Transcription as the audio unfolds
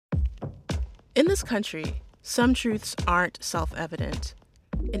In this country, some truths aren't self-evident.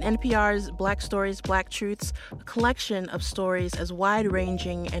 In NPR's Black Stories, Black Truths, a collection of stories as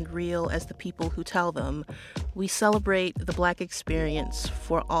wide-ranging and real as the people who tell them, we celebrate the Black experience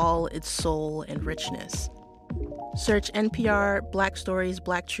for all its soul and richness. Search NPR Black Stories,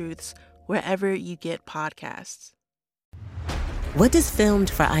 Black Truths wherever you get podcasts. What does filmed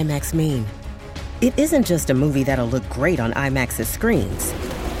for IMAX mean? It isn't just a movie that'll look great on IMAX's screens.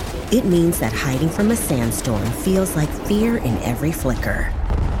 It means that hiding from a sandstorm feels like fear in every flicker.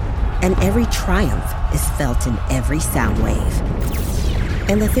 And every triumph is felt in every sound wave.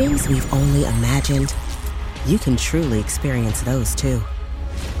 And the things we've only imagined, you can truly experience those too.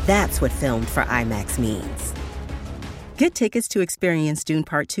 That's what filmed for IMAX means. Get tickets to experience Dune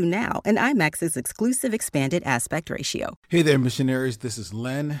Part 2 now and IMAX's exclusive expanded aspect ratio. Hey there, missionaries. This is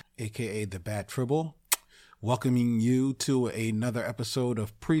Len, a.k.a. The Bat Tribble, welcoming you to another episode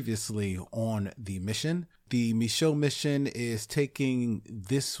of Previously on the Mission. The Michaud Mission is taking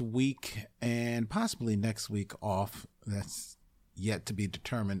this week and possibly next week off. That's yet to be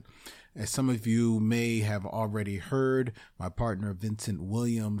determined. As some of you may have already heard, my partner Vincent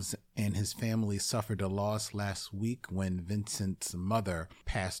Williams and his family suffered a loss last week when Vincent's mother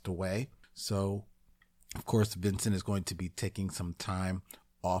passed away. So, of course, Vincent is going to be taking some time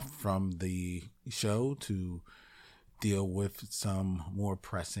off from the show to deal with some more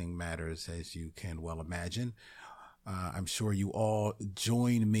pressing matters, as you can well imagine. I'm sure you all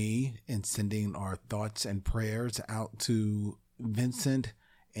join me in sending our thoughts and prayers out to Vincent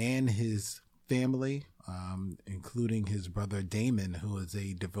and his family, including his brother Damon, who is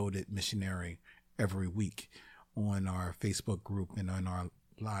a devoted missionary every week on our Facebook group and on our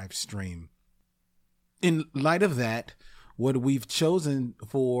live stream. In light of that, what we've chosen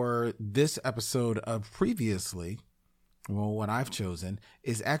for this episode of Previously, well, what I've chosen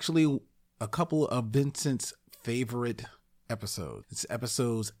is actually a couple of Vincent's favorite episodes. It's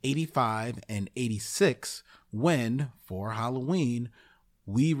episodes 85 and 86 when, for Halloween,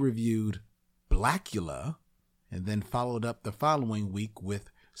 we reviewed Blacula and then followed up the following week with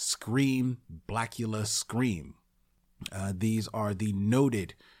Scream, Blacula, Scream. These are the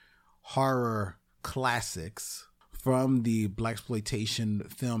noted horror classics from the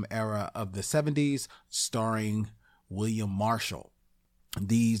blaxploitation film era of the 70s, starring William Marshall.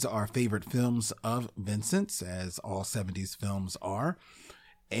 These are favorite films of Vincent's, as all 70s films are.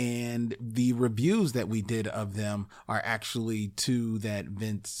 And the reviews that we did of them are actually two that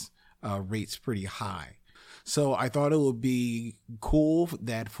Vince rates pretty high. So I thought it would be cool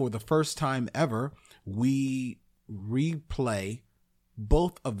that for the first time ever, we replay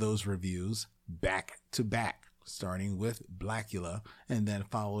both of those reviews back to back, starting with Blacula and then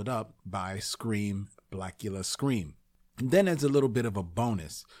followed up by Scream, Blacula, Scream. And then as a little bit of a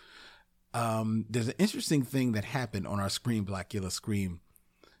bonus, there's an interesting thing that happened on our Scream, Blacula, Scream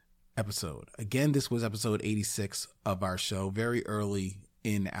episode. Again, this was episode 86 of our show, very early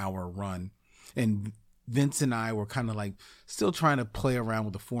in our run. And Vince and I were kind of like still trying to play around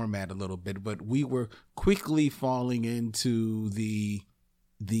with the format a little bit, but we were quickly falling into the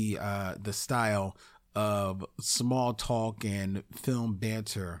style of small talk and film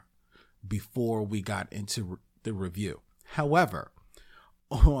banter before we got into the review. However,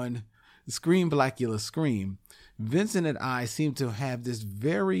 on Scream, Blacula, Scream, Vincent and I seem to have this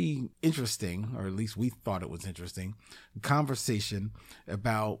very interesting, or at least we thought it was interesting, conversation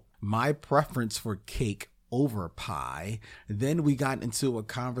about my preference for cake over pie. Then we got into a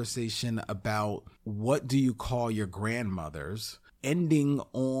conversation about what do you call your grandmothers, ending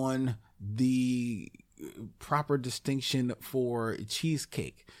on the proper distinction for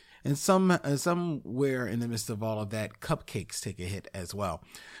cheesecake. And somewhere in the midst of all of that, cupcakes take a hit as well.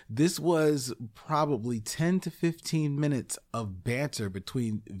 This was probably 10 to 15 minutes of banter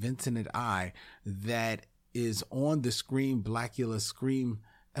between Vincent and I that is on the Scream, Blacula, Scream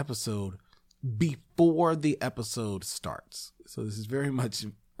episode before the episode starts. So this is very much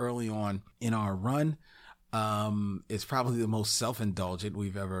early on in our run. It's probably the most self-indulgent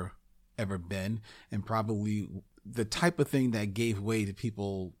we've ever been, and probably the type of thing that gave way to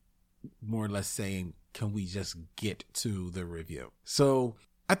people more or less saying, can we just get to the review? So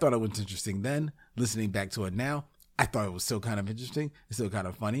I thought it was interesting then. Listening back to it now, I thought it was still kind of interesting. It's still kind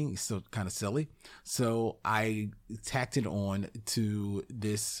of funny. It's still kind of silly. So I tacked it on to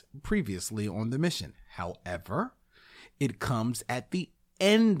this Previously on the Mission. However, it comes at the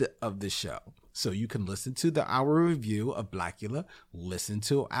end of the show. So you can listen to our review of Blacula, listen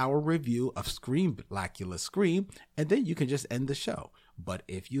to our review of Scream, Blacula, Scream, and then you can just end the show. But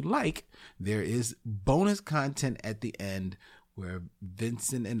if you like, there is bonus content at the end where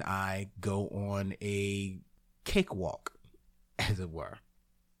Vincent and I go on a cakewalk, as it were.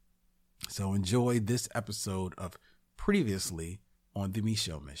 So enjoy this episode of Previously on the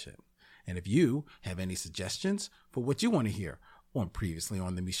Micheaux Mission. And if you have any suggestions for what you want to hear on Previously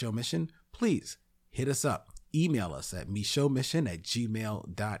on the Micheaux Mission, please hit us up. Email us at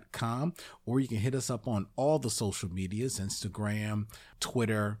micheauxmission@gmail.com, or you can hit us up on all the social medias, Instagram,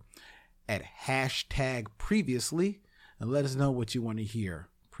 Twitter, at #previously, and let us know what you want to hear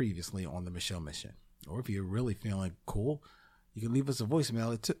previously on the Micheaux Mission. Or if you're really feeling cool, you can leave us a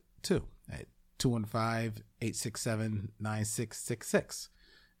voicemail too at 215-867-9666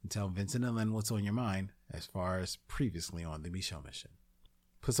 and tell Vincent and Len what's on your mind as far as Previously on the Micheaux Mission.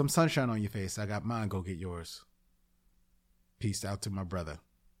 Put some sunshine on your face. I got mine. Go get yours. Peace out to my brother.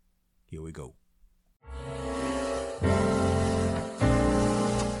 Here we go.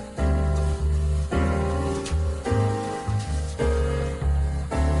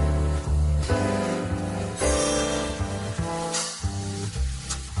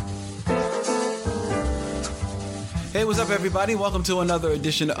 Hey, what's up, everybody? Welcome to another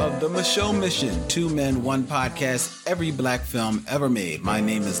edition of the Micheaux Mission. 2 men, 1 podcast, every black film ever made. My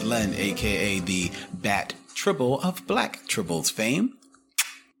name is Len, a.k.a. the Bat Tribble of Black Tribbles fame.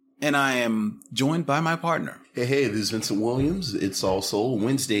 And I am joined by my partner. Hey, this is Vincent Williams. It's All Soul,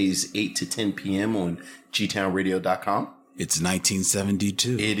 Wednesdays, 8 to 10 p.m. on gtownradio.com. It's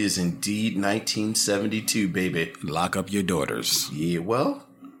 1972. It is indeed 1972, baby. Lock up your daughters. Yeah, well...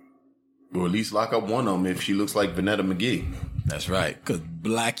 or at least lock up one of them if she looks like Vanetta McGee. That's right, because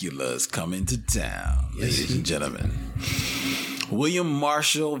Blacula is coming to town, ladies and gentlemen. William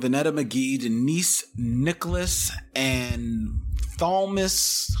Marshall, Vanetta McGee, Denise Nicholas, and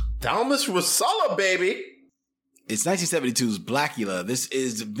Thalmus Russella, baby. It's 1972's Blacula. This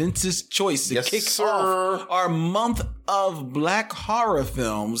is Vince's choice to kick sir. off our month of black horror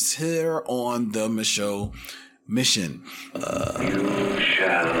films here on the Micheaux Mission. You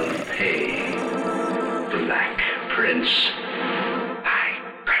shall pay, Black Prince. I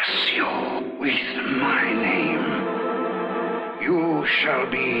curse you with my name. You shall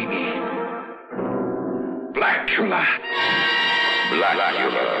be Blacula.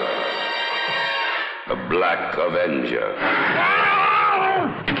 Blacula, the Black Avenger,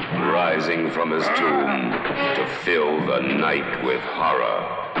 rising from his tomb to fill the night with horror.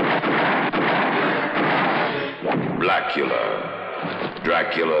 Blacula,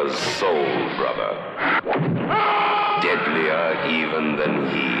 Dracula's soul brother, deadlier even than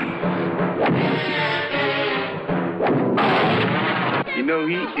he. You know,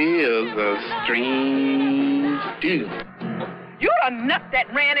 he is a strange dude. You're the nut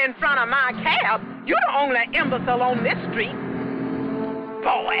that ran in front of my cab. You're the only imbecile on this street.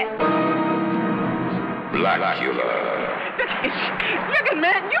 Boy. Blacula. Look at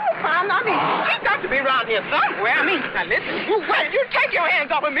man, you found. I mean, she's got to be around here somewhere. I mean, now listen, you take your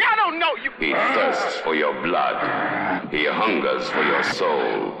hands off of me. I don't know you. He thirsts for your blood. He hungers for your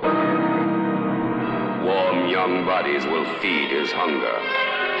soul. Warm young bodies will feed his hunger.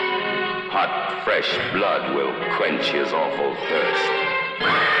 Hot, fresh blood will quench his awful thirst.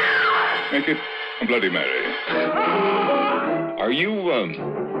 Make it a Bloody Mary. Are you,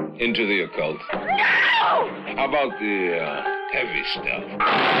 into the occult? No! How about the, heavy stuff?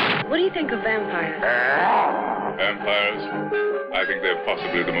 What do you think of vampires? Vampires? I think they're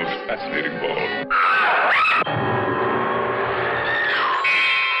possibly the most fascinating of all.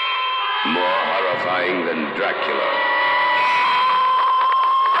 More horrifying than Dracula.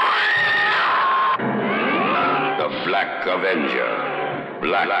 The Black Avenger,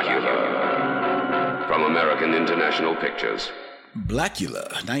 Blacula, from American International Pictures.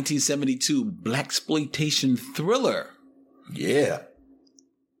 Blacula, 1972 blaxploitation thriller. Yeah.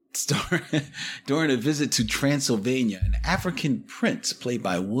 During a visit to Transylvania, an African prince played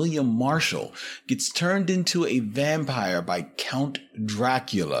by William Marshall gets turned into a vampire by Count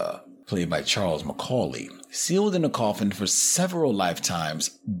Dracula, played by Charles Macaulay. Sealed in a coffin for several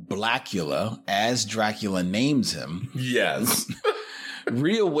lifetimes, Blacula, as Dracula names him, Yes.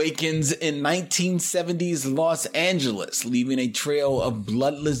 reawakens in 1970s Los Angeles, leaving a trail of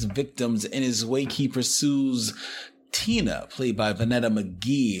bloodless victims in his wake. He pursues Tina, played by Vanetta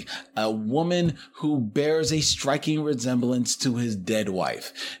McGee, a woman who bears a striking resemblance to his dead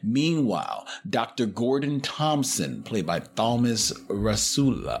wife. Meanwhile, Dr. Gordon Thompson, played by Thalmus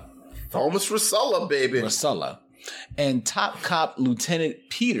Russella, baby. and top cop Lieutenant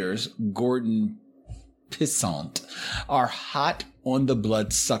Peters, Gordon Pissant, are hot on the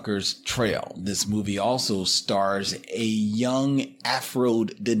bloodsucker's trail. This movie also stars a young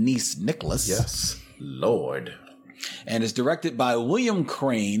Afroed Denise Nicholas. Yes, Lord. And it's directed by William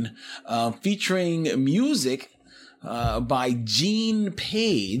Crane, featuring music by Gene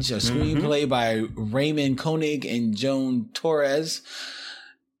Page, a screenplay by Raymond Koenig and Joan Torres,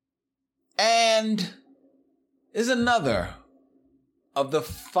 and is another of the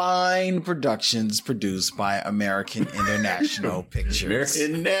fine productions produced by American International Pictures. American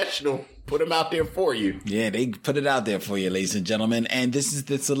International put them out there for you. Yeah, they put it out there for you, ladies and gentlemen. And this is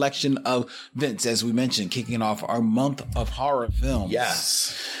the selection of Vince, as we mentioned, kicking off our month of horror films.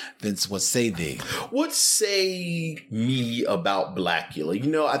 Yes. Vince, what say thee? What say me about Blacula?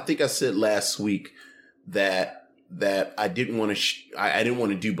 You know, I think I said last week that I didn't want to I didn't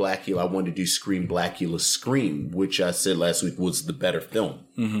want to do Blacula. I wanted to do Scream Blacula Scream, which I said last week was the better film.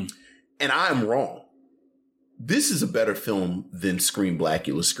 Mm-hmm. And I am wrong. This is a better film than Scream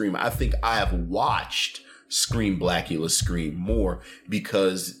Blacula Scream. I think I have watched Scream Blacula Scream more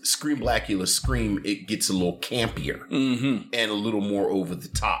because Scream Blacula Scream, it gets a little campier and a little more over the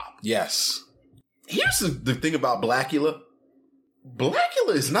top. Yes. Here's the thing about Blacula.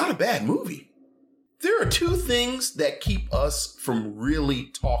 Blacula is not a bad movie. There are two things that keep us from really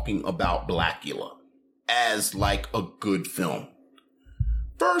talking about Blacula as like a good film.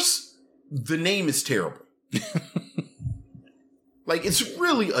 First, the name is terrible. Like, it's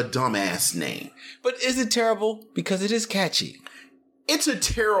really a dumbass name. But is it terrible? Because it is catchy. It's a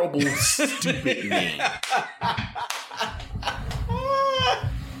terrible, stupid name.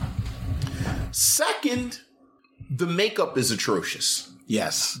 Second, the makeup is atrocious.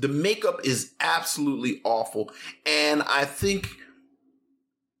 Yes. The makeup is absolutely awful. And I think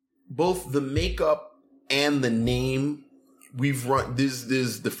both the makeup and the name, this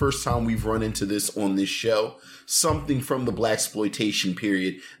is the first time we've run into this on this show. Something from the blaxploitation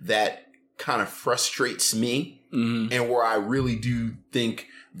period that kind of frustrates me, and where I really do think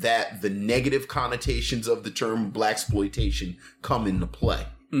that the negative connotations of the term blaxploitation come into play.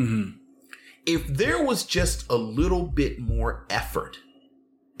 Mm-hmm. If there was just a little bit more effort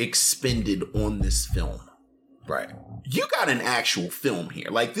expended on this film, right, you got an actual film here.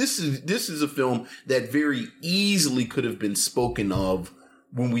 Like, this is a film that very easily could have been spoken of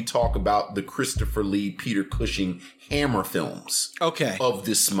when we talk about the Christopher Lee, Peter Cushing Hammer films of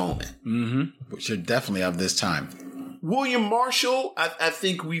this moment. Which are definitely of this time. William Marshall, I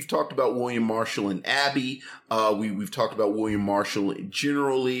think we've talked about William Marshall and Abby. We've talked about William Marshall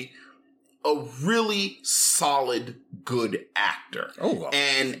generally. A really solid, good actor. Oh, wow.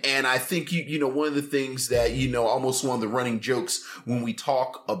 And I think, you know, one of the things that, you know, almost one of the running jokes when we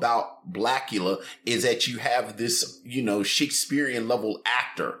talk about Blacula is that you have this, you know, Shakespearean level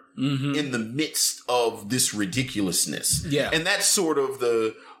actor in the midst of this ridiculousness. Yeah. And that's sort of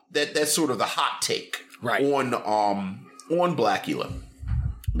that's sort of the hot take on Blacula.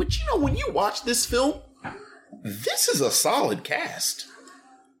 But, you know, when you watch this film, this is a solid cast.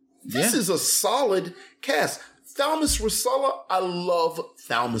 This is a solid cast. Thalmus Russella, I love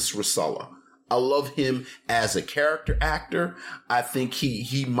Thalmus Russella. I love him as a character actor. I think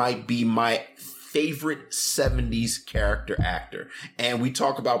he might be my favorite 70s character actor. And we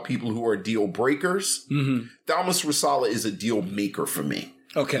talk about people who are deal breakers. Thalmus Russella is a deal maker for me.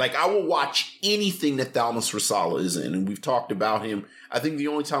 Okay. Like, I will watch anything that Thalmus Russella is in. And we've talked about him. I think the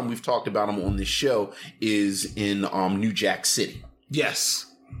only time we've talked about him on this show is in New Jack City. Yes.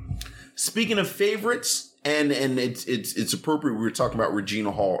 Speaking of favorites, and it's appropriate, we were talking about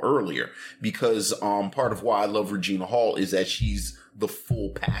Regina Hall earlier, because part of why I love Regina Hall is that she's the full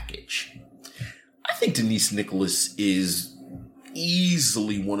package. I think Denise Nicholas is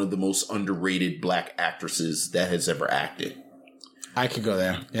easily one of the most underrated black actresses that has ever acted. I could go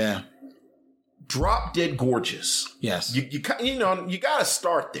there. Yeah. Drop dead gorgeous. Yes. You know, you got to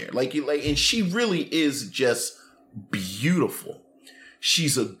start there. And she really is just beautiful.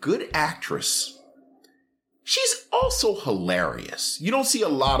 She's a good actress. She's also hilarious. You don't see a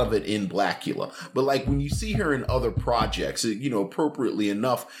lot of it in Blacula, but like when you see her in other projects, you know, appropriately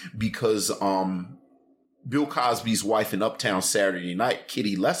enough, because Bill Cosby's wife in Uptown Saturday Night,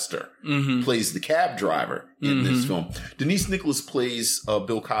 Kitty Lester, plays the cab driver in this film. Denise Nicholas plays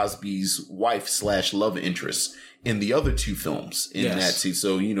Bill Cosby's wife / love interest in the other two films in that scene.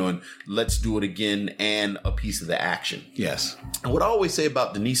 So, you know, and Let's Do It Again and A Piece of the Action. Yes. And what I always say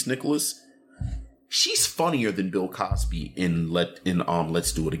about Denise Nicholas, she's funnier than Bill Cosby in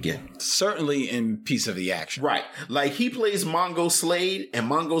Let's Do It Again. Certainly in Piece of the Action. Right. Like, he plays Mongo Slade, and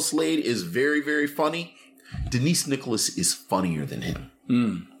Mongo Slade is very, very funny. Denise Nicholas is funnier than him.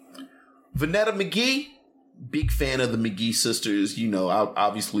 Vanetta McGee, big fan of the McGee sisters. You know,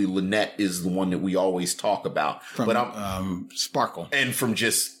 obviously Lynette is the one that we always talk about. From Sparkle. And from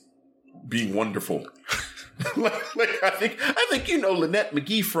just being wonderful. I think you know Lynette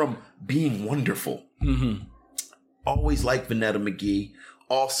McGee from Being Wonderful. Mm-hmm. Always liked Vanetta McGee.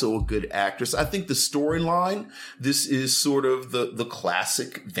 Also a good actress. I think the storyline, this is sort of the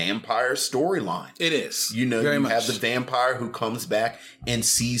classic vampire storyline. It is. You know, Very you much. have the vampire who comes back and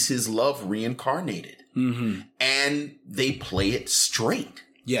sees his love reincarnated. Mm-hmm. And they play it straight.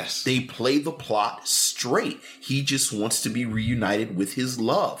 Yes. They play the plot straight. He just wants to be reunited with his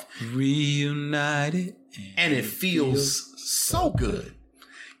love. Reunited. And it feels so good.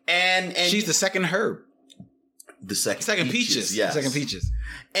 And she's the second Herb. The second Peaches. Yes. Second Peaches.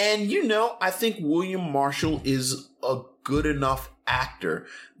 And, you know, I think William Marshall is a good enough actor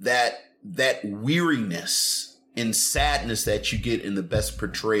that weariness and sadness that you get in the best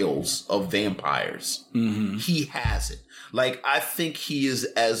portrayals of vampires, he has it. Like, I think he is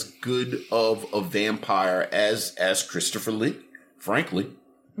as good of a vampire as Christopher Lee, frankly.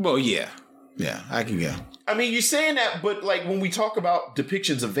 Well, yeah. Yeah, I can go. I mean, you're saying that, but like when we talk about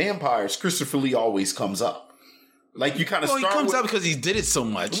depictions of vampires, Christopher Lee always comes up. Like you kind of start. He comes with, up because he did it so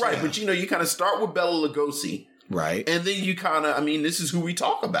much, right? Yeah. But you know, you kind of start with Bela Lugosi, right? And then you kind of, I mean, this is who we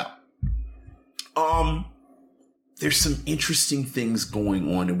talk about. There's some interesting things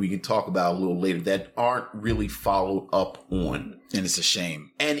going on that we can talk about a little later that aren't really followed up on, and it's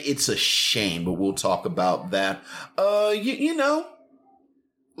a shame. But we'll talk about that. You know.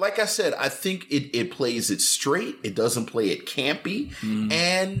 Like I said, I think it plays it straight. It doesn't play it campy.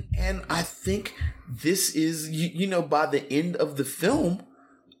 And I think this is, you know, by the end of the film,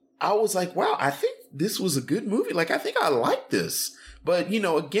 I was like, wow, I think this was a good movie. Like, I think I like this. But, you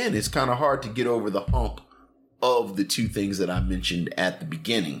know, again, it's kind of hard to get over the hump of the two things that I mentioned at the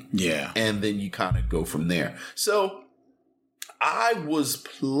beginning. Yeah. And then you kind of go from there. So I was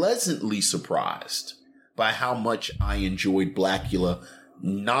pleasantly surprised by how much I enjoyed Blacula.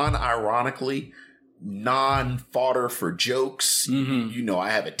 Non-ironically, non-fodder for jokes. You know,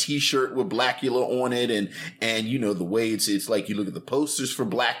 I have a t-shirt with Blacula on it, and you know, the way it's like you look at the posters for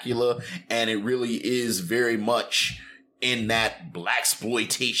Blacula, and it really is very much in that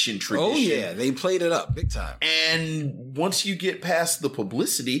blaxploitation tradition. Oh yeah, they played it up big time. And once you get past the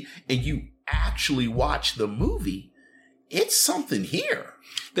publicity and you actually watch the movie, it's something here.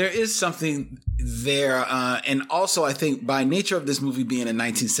 There is something there. And also, I think by nature of this movie being in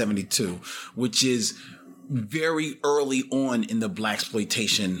 1972, which is very early on in the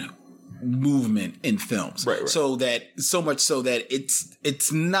blaxploitation movement in films. Right. So much so that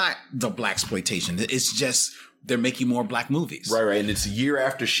it's not the blaxploitation. It's just they're making more black movies. Right. And it's a year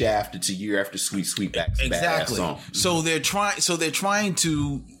after Shaft. It's a year after Sweetback's exactly. Badass Song. So they're trying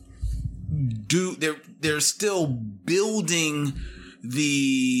to do, they're still building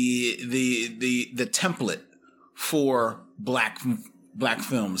the template for black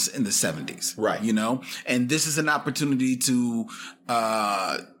films in the 70s. Right. You know? And this is an opportunity to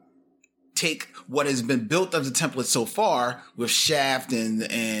take what has been built of the template so far with Shaft and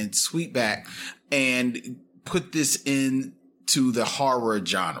Sweetback and put this into the horror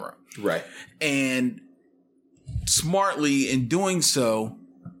genre. Right. And smartly in doing so,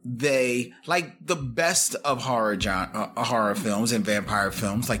 they, like the best of horror films and vampire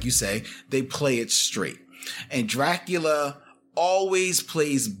films, like you say, they play it straight. And Dracula always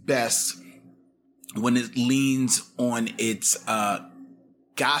plays best when it leans on its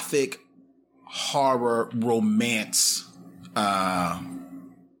gothic horror romance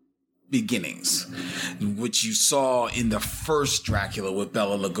beginnings, which you saw in the first Dracula with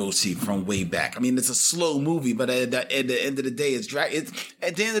Bela Lugosi from way back. I mean, it's a slow movie, but at the end of the day,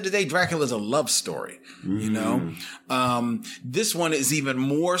 Dracula is a love story. You know, this one is even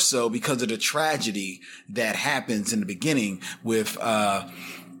more so because of the tragedy that happens in the beginning with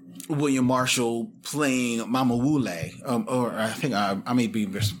William Marshall playing Mama Wule, or I think I may be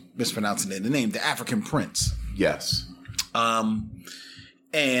mispronouncing the name, the African prince. Yes.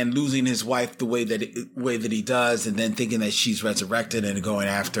 And losing his wife the way that he does, and then thinking that she's resurrected and going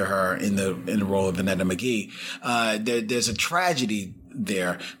after her in the role of Vanetta McGee. There's a tragedy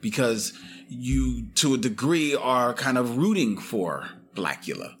there because you, to a degree, are kind of rooting for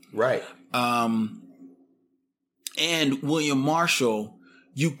Blacula. Right. And William Marshall,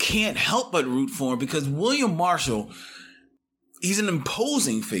 you can't help but root for him because William Marshall, he's an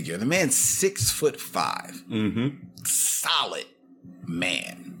imposing figure. The man's 6'5". Solid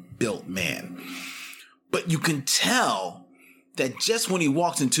man, built man. But you can tell that just when he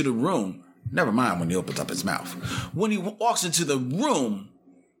walks into the room, never mind when he opens up his mouth, when he walks into the room,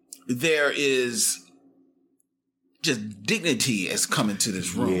 there is just dignity has come into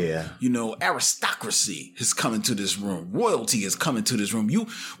this room. Yeah. You know, aristocracy has come into this room. Royalty has come into this room. The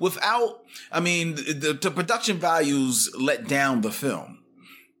production values let down the film.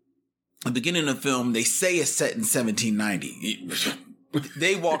 At the beginning of the film, they say it's set in 1790.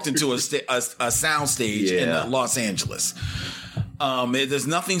 They walked into a soundstage in Los Angeles. There's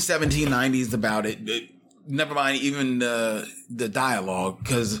nothing 1790s about it. Never mind even the dialogue,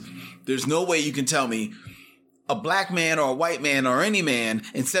 because there's no way you can tell me a black man or a white man or any man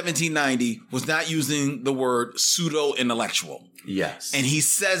in 1790 was not using the word pseudo-intellectual. Yes. And he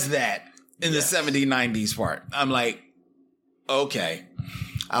says that in the 1790s part. I'm like, okay,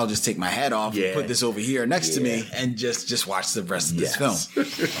 I'll just take my hat off and put this over here next to me and just watch the rest of this film.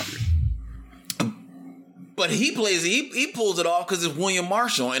 But he pulls it off because it's William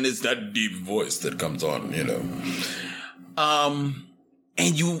Marshall and it's that deep voice that comes on, you know.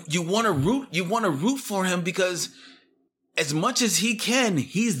 And you want to root for him because as much as he can,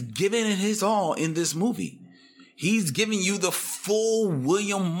 he's giving it his all in this movie. He's giving you the full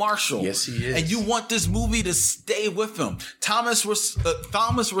William Marshall. Yes, he is. And you want this movie to stay with him. Thomas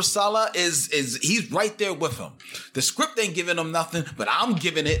Rosala he's right there with him. The script ain't giving him nothing, but I'm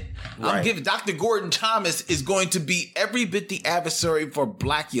giving it. Right. I'm giving Dr. Gordon Thomas is going to be every bit the adversary for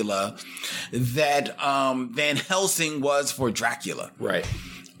Blacula that Van Helsing was for Dracula. Right.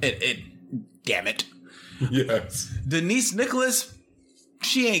 Damn it. Yes. Denise Nicholas,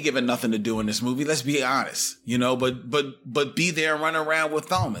 she ain't giving nothing to do in this movie. Let's be honest, you know. But be there and run around with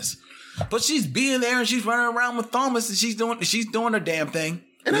Thomas. But she's being there and she's running around with Thomas and she's doing her damn thing.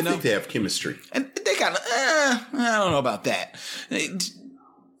 And I think they have chemistry. And they kind of, I don't know about that.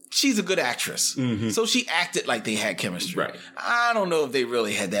 She's a good actress, so she acted like they had chemistry. Right. I don't know if they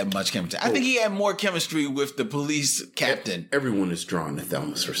really had that much chemistry. I think he had more chemistry with the police captain. Everyone is drawn to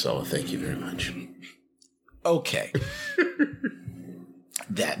Thomas Rosala. Thank you very much. Okay.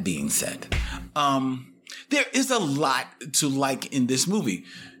 That being said, there is a lot to like in this movie.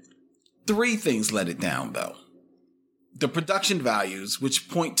 3 things let it down, though. The production values, which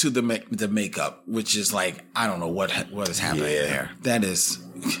point to the makeup, which is like, I don't know what is happening there. That is,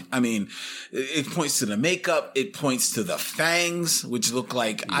 I mean, it points to the makeup. It points to the fangs, which look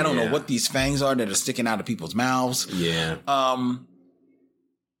like, I don't know what these fangs are that are sticking out of people's mouths. Yeah.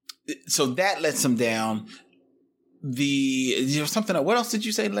 So that lets them down. What else did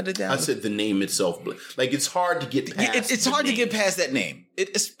you say let it down? I said the name itself. Like, it's hard to get past. It's hard to get past that name.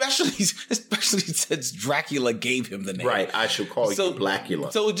 Especially since Dracula gave him the name. Right. I shall call you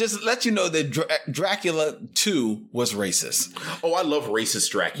Blacula. So just let you know that Dracula 2 was racist. Oh, I love racist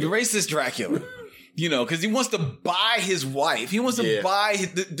Dracula. The racist Dracula. You know, because he wants to buy his wife. He wants to buy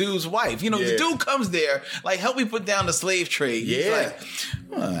the dude's wife. You know, the dude comes there, like, help me put down the slave trade. He's like,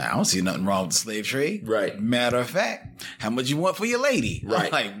 well, I don't see nothing wrong with the slave trade. Right. Matter of fact, how much you want for your lady? Right.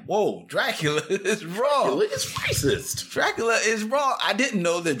 I'm like, whoa, Dracula is wrong. Dracula is racist. Dracula is wrong. I didn't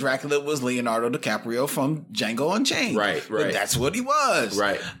know that Dracula was Leonardo DiCaprio from Django Unchained. Right. But that's what he was.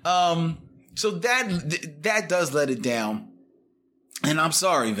 Right. So that does let it down. And I'm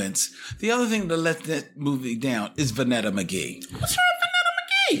sorry, Vince. The other thing that let that movie down is Vanetta McGee. What's wrong with Vanetta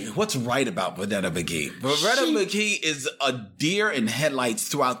McGee? What's right about Vanetta McGee? Vanetta McGee is a deer in headlights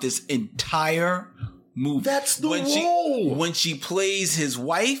throughout this entire movie. That's the role. When she plays his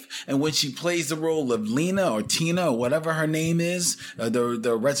wife and when she plays the role of Lena or Tina or whatever her name is,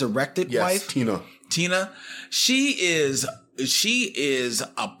 the resurrected wife. Tina. She is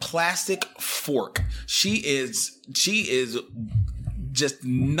a plastic fork. She is just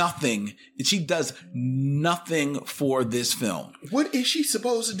nothing. She does nothing for this film. What is she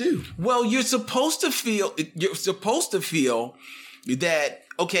supposed to do? Well, you're supposed to feel that,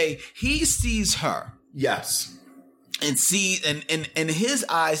 okay, he sees her. Yes. And in his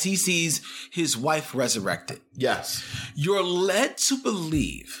eyes, he sees his wife resurrected. Yes. You're led to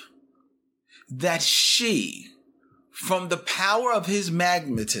believe that she, from the power of his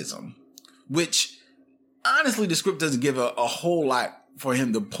magnetism, which honestly the script doesn't give a whole lot for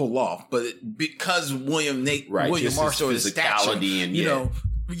him to pull off, but because William Marshall is stature, and you know,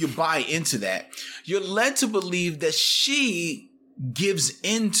 you buy into that. You're led to believe that she gives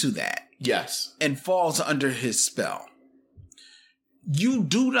into that. Yes. And falls under his spell. You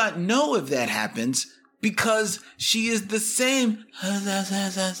do not know if that happens because she is the same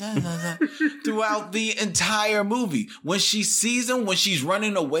throughout the entire movie. When she sees him, when she's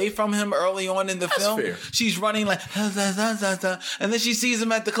running away from him early on in the film, she's running like, and then she sees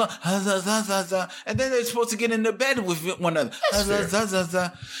him at the club, and then they're supposed to get into bed with one another.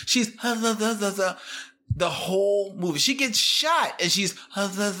 She's the whole movie. She gets shot and she's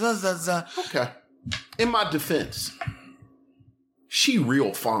okay. In my defense, she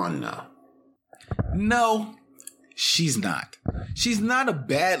real fine now. No, she's not. She's not a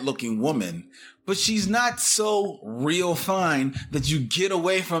bad-looking woman, but she's not so real fine that you get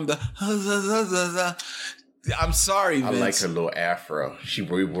away from the... I'm sorry, Vince. I like her little afro. She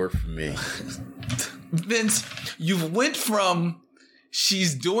really worked for me. Vince, you went from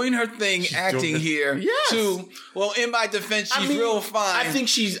she's doing her thing, acting here, to, well, in my defense, she's real fine. I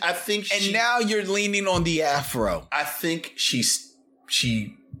think and now you're leaning on the afro. I think she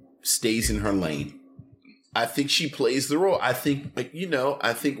stays in her lane. I think she plays the role. I think,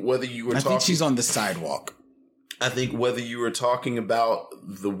 I think whether you were I think she's on the sidewalk. I think whether you were talking about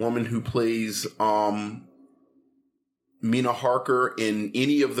the woman who plays Mina Harker in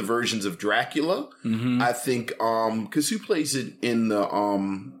any of the versions of Dracula, I think, because who plays it in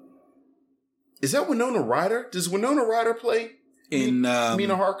the, is that Winona Ryder? Does Winona Ryder play in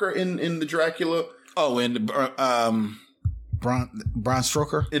Mina Harker in the Dracula? Oh, in Bram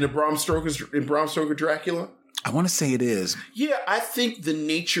Stoker? In Bram Stoker Dracula? I want to say it is. Yeah, I think the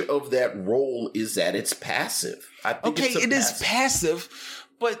nature of that role is that it's passive. I think it is passive,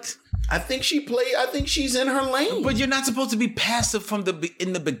 but I think she's in her lane. But you're not supposed to be passive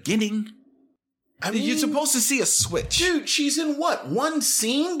in the beginning. You're supposed to see a switch. Dude, she's in what? One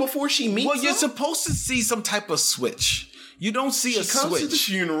scene before she meets him? Well, you're supposed to see some type of switch. You don't see a switch. She comes to the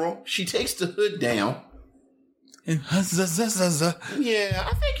funeral. She takes the hood down. And yeah,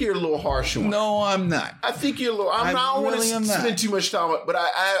 I think you're a little harsh on her. No, I'm not. I think you're a little... I don't want to spend too much time on it, but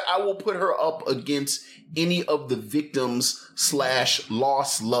I will put her up against any of the victims /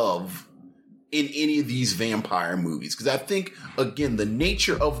 lost love in any of these vampire movies. Because I think, again, the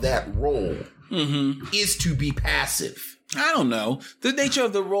nature of that role is to be passive. I don't know. The nature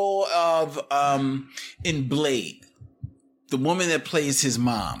of the role of in Blade, the woman that plays his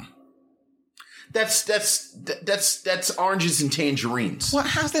mom. That's oranges and tangerines. Well,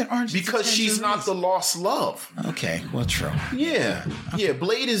 how's that oranges? Because she's not the lost love. Okay, well, true. Yeah, yeah.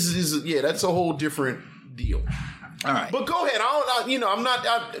 Blade is that's a whole different deal. All right, but go ahead. I'm not.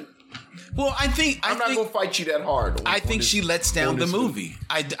 I'm not going to fight you that hard. I think she lets down the movie.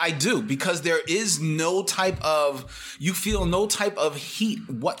 I do, because there is you feel no type of heat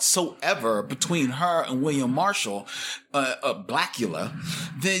whatsoever between her and William Marshall, Blacula.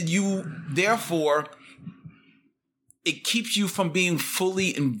 Therefore, it keeps you from being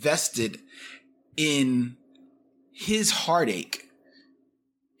fully invested in his heartache,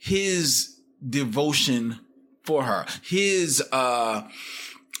 his devotion for her, his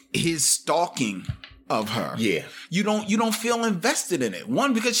stalking of her. Yeah. You don't feel invested in it.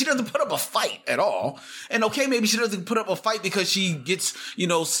 One, because she doesn't put up a fight at all. And okay, maybe she doesn't put up a fight because she gets,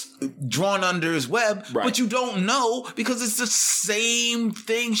 drawn under his web, right. But you don't know because it's the same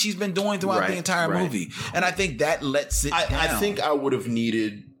thing she's been doing throughout the entire movie. And I think that lets it down. I think I would have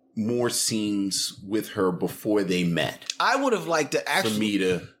needed more scenes with her before they met. I would have liked to actually... For me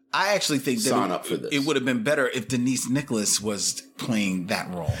to... I actually think that it would have been better if Denise Nicholas was playing that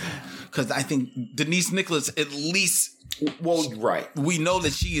role. Because I think Denise Nicholas, at least, right. We know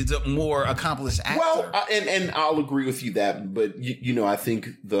that she is a more accomplished actor. Well, and I'll agree with you that, but I think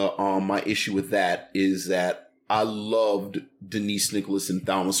my issue with that is that I loved Denise Nicholas and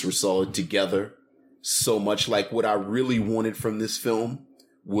Thomas Russell together so much. Like, what I really wanted from this film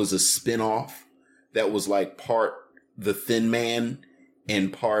was a spinoff that was like part The Thin Man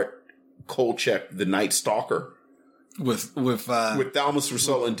and part Kolchak, the Night Stalker, with Thomas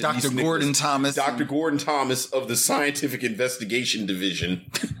Russell and Denise Dr. Gordon Thomas, Dr. Gordon Thomas of the Scientific Investigation Division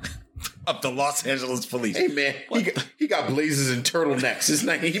of the Los Angeles Police. Hey man, he got blazers and turtlenecks.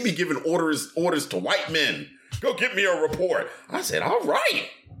 He be giving orders to white men. Go get me a report. I said, all right,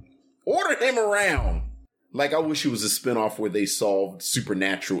 order him around. Like, I wish it was a spinoff where they solved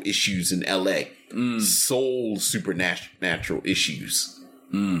supernatural issues in L.A. Soul supernatural issues.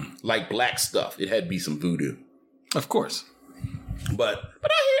 Like black stuff. It had to be some voodoo. Of course. But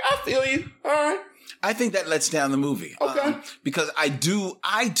I feel you. All right. I think that lets down the movie. Okay. Because I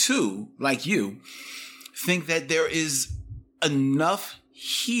too, like you, think that there is enough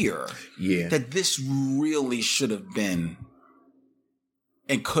here that this really should have been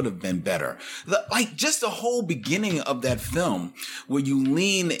and could have been better. Just the whole beginning of that film where you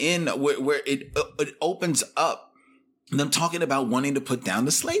lean in, where it opens up them talking about wanting to put down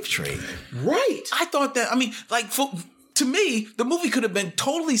the slave trade. Right. I thought that, to me, the movie could have been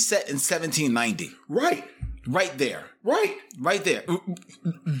totally set in 1790. Right. Right there. Right. Right there.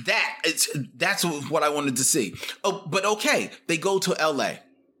 That's what I wanted to see. Oh, but okay, they go to LA.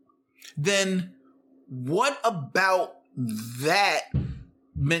 Then what about that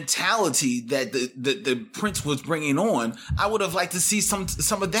mentality that the Prince was bringing on, I would have liked to see some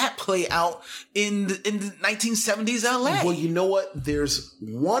of that play out in the 1970s LA. Well, you know what? There's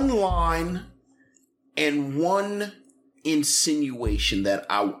one line and one insinuation that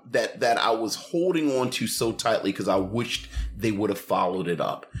I was holding on to so tightly because I wished they would have followed it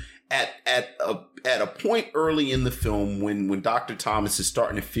up. At a point early in the film when Dr. Thomas is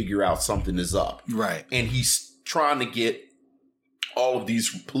starting to figure out something is up. Right. And he's trying to get all of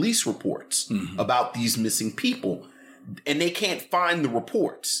these police reports about these missing people, and they can't find the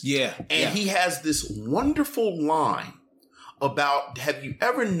reports. Yeah. And he has this wonderful line about, have you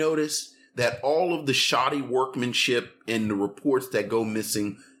ever noticed that all of the shoddy workmanship in the reports that go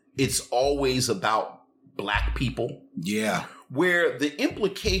missing, it's always about black people? Yeah. Where the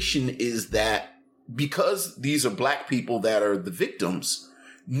implication is that because these are black people that are the victims,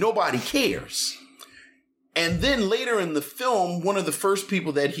 nobody cares. And then later in the film, one of the first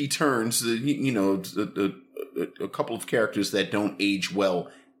people that he turns, a couple of characters that don't age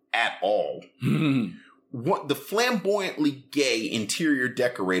well at all. The flamboyantly gay interior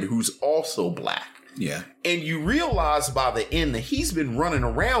decorator who's also black. Yeah. And you realize by the end that he's been running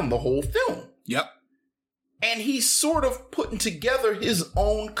around the whole film. Yep. And he's sort of putting together his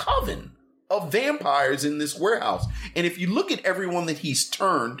own coven of vampires in this warehouse. And if you look at everyone that he's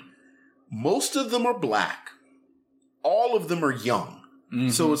turned, most of them are black. All of them are young.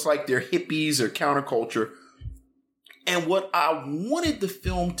 So it's like they're hippies or counterculture. And what I wanted the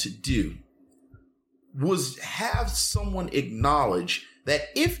film to do was have someone acknowledge that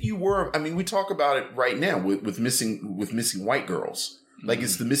if you were, I mean, we talk about it right now with missing white girls. Like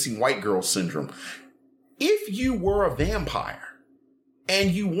it's the missing white girl syndrome. If you were a vampire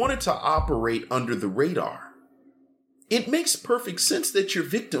and you wanted to operate under the radar, it makes perfect sense that your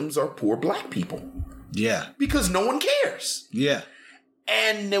victims are poor black people. Yeah. Because no one cares. Yeah.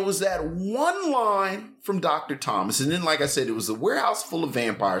 And there was that one line from Dr. Thomas. And then, like I said, it was a warehouse full of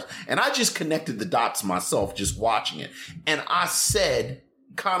vampires. And I just connected the dots myself just watching it. And I said,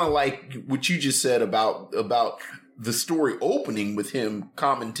 kind of like what you just said about the story opening with him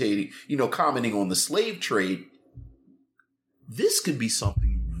commenting on the slave trade. This could be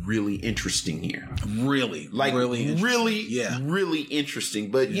something really interesting here. Really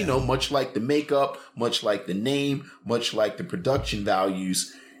interesting. But, much like the makeup, much like the name, much like the production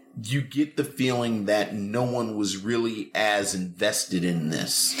values, you get the feeling that no one was really as invested in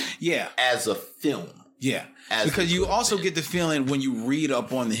this. Yeah. As a film. Yeah. Because you also get the feeling when you read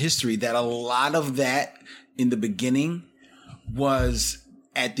up on the history that a lot of that in the beginning was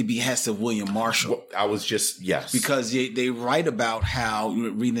at the behest of William Marshall. Well, I was just, yes. Because they write about how,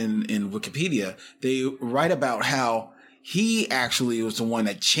 reading in Wikipedia, they write about how he actually was the one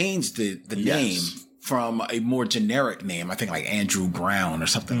that changed the name from a more generic name, I think like Andrew Brown or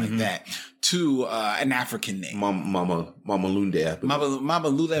something like that, to an African name. Mama Lunde. Mama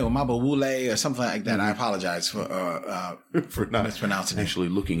Lule or Mama Wule or something like that. I apologize for not mispronouncing it. Actually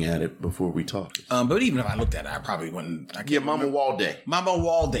looking at it before we talked. But even if I looked at it, I probably wouldn't. Mama Walde. Mama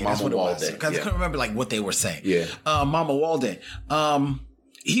Walde. That's what it was. Walde. Because I couldn't remember like what they were saying. Yeah. Mama Walde.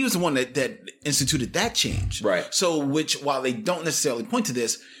 He was the one that instituted that change. Right. So, which, while they don't necessarily point to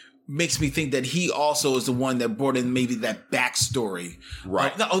this, makes me think that he also is the one that brought in maybe that backstory.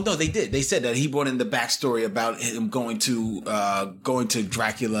 Right. No, they did. They said that he brought in the backstory about him going to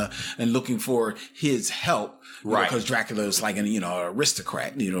Dracula and looking for his help. Right. Because Dracula is like an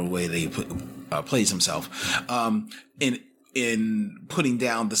aristocrat, the way they plays himself. In putting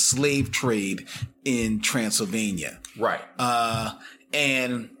down the slave trade in Transylvania. Right.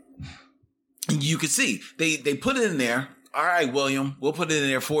 And you could see they put it in there. All right, William, we'll put it in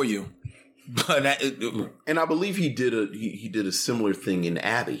there for you. But and I believe he did a similar thing in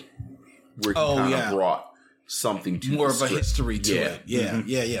Abbey, where he kind of brought something to more the of a history to it.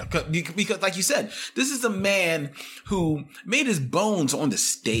 Yeah. Because, like you said, this is a man who made his bones on the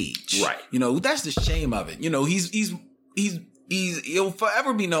stage. Right. That's the shame of it. He'll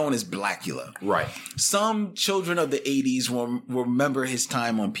forever be known as Blacula. Right. Some children of the 80s will remember his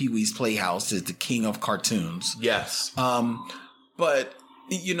time on Pee-wee's Playhouse as the king of cartoons. Yes. But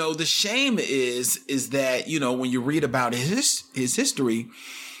the shame is that, when you read about his history,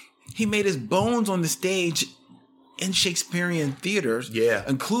 he made his bones on the stage in Shakespearean theaters. Yeah.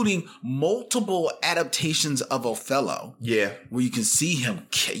 Including multiple adaptations of Othello. Yeah. Where you can see him,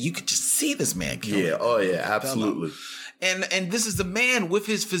 you could just see this man kill him. Yeah. Oh yeah, absolutely. And this is the man with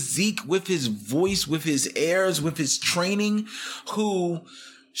his physique, with his voice, with his airs, with his training, who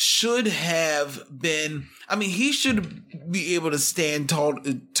should have been. I mean, he should be able to stand toe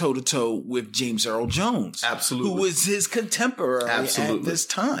to toe with James Earl Jones, absolutely, who was his contemporary at this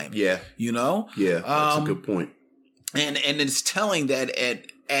time. Yeah, yeah, that's a good point. And it's telling that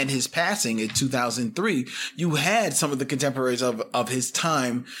at his passing in 2003, you had some of the contemporaries of his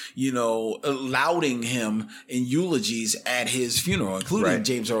time, lauding him in eulogies at his funeral, including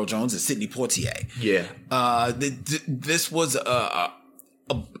James Earl Jones and Sidney Poitier. Yeah, this was a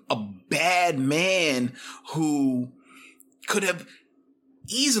bad man who could have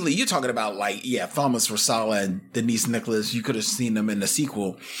easily. You're talking about Thomas Rosala and Denise Nicholas. You could have seen them in the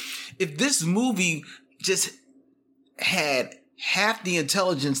sequel. If this movie just had half the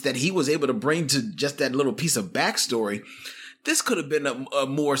intelligence that he was able to bring to just that little piece of backstory, this could have been a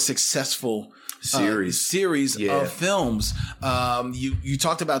more successful series of films. You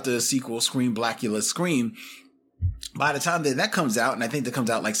talked about the sequel, Scream, Blacula, Scream. By the time that comes out, and I think that comes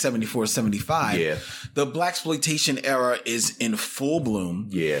out like 74, 75, the blaxploitation era is in full bloom.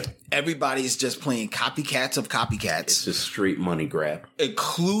 Yeah. Everybody's just playing copycats of copycats. It's a straight money grab.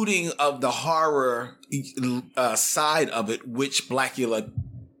 Including of the horror side of it, which Blacula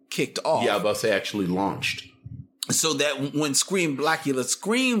kicked off. Yeah, I was about to say actually launched. So that when Blacula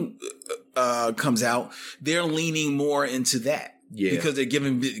Scream comes out, they're leaning more into that. Yeah. Because they're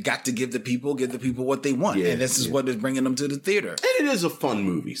got to give the people what they want. And this is what is bringing them to the theater. And it is a fun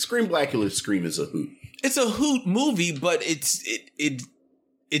movie. Scream, Blacula, Scream is a hoot. It's a hoot movie, but it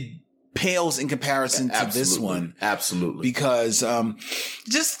pales in comparison to this one. Absolutely. Because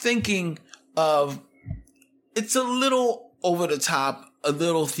just thinking of, it's a little over the top, a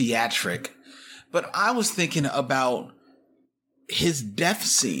little theatric, but I was thinking about his death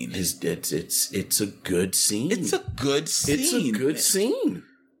scene. It's a good scene. It's a good scene. It's a good scene.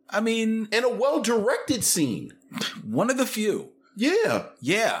 I mean, and a well-directed scene. One of the few. Yeah.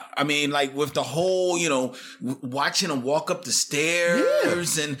 Yeah. I mean, like with the whole, watching him walk up the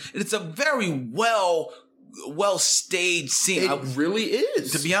stairs, and it's a very well staged scene. It really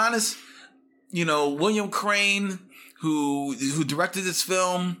is. To be honest, William Crane, who directed this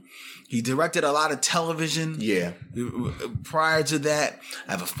film, he directed a lot of television. Yeah. Prior to that,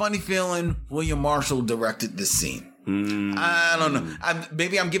 I have a funny feeling William Marshall directed this scene. I don't know.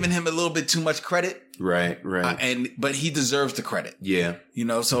 Maybe I'm giving him a little bit too much credit. Right. But he deserves the credit. Yeah.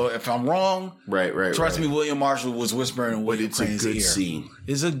 So if I'm wrong, right. Trust me, William Marshall was whispering in William Crane's ear. It's a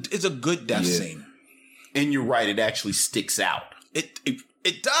good scene. It's a good death scene. And you're right, it actually sticks out.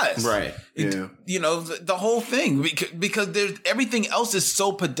 It does. Right. The whole thing, because everything else is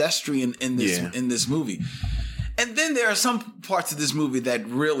so pedestrian in this movie. And then there are some parts of this movie that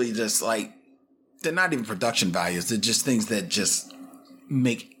really just they're not even production values. They're just things that just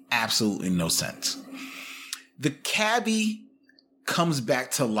make absolutely no sense. The cabbie comes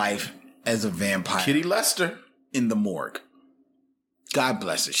back to life as a vampire. Kitty Lester. In the morgue. God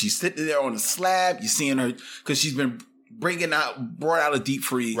bless her. She's sitting there on a slab. You're seeing her because she's been brought out of deep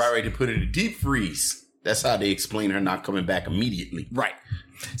freeze. Right, to put it in deep freeze. That's how they explain her not coming back immediately. Right.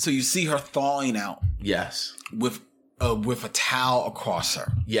 So you see her thawing out. Yes. With a towel across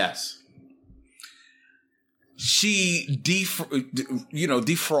her. Yes. She defrosts.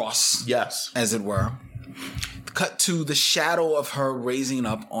 Yes. As it were. Cut to the shadow of her raising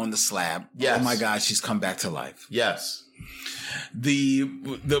up on the slab. Yes. Oh my God, she's come back to life. Yes. The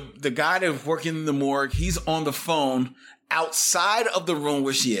guy that's working in the morgue, he's on the phone outside of the room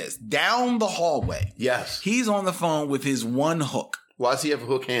where she is, down the hallway. Yes. He's on the phone with his one hook. Why does he have a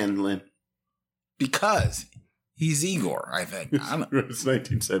hook handling? Because he's Igor, I think. I don't know. It's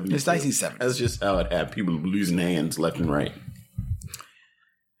 1970. It's 1970. That's just how it happened. People losing hands left and right.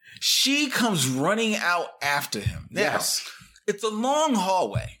 She comes running out after him. Now, yes. It's a long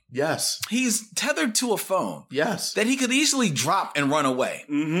hallway. Yes. He's tethered to a phone. Yes. That he could easily drop and run away.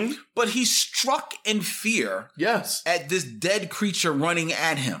 Mm-hmm. But he's struck in fear. Yes. At this dead creature running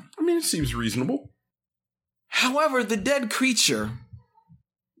at him. I mean, it seems reasonable. However, the dead creature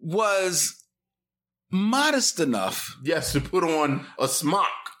was modest enough. Yes, to put on a smock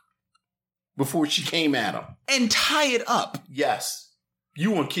before she came at him. And tie it up. Yes.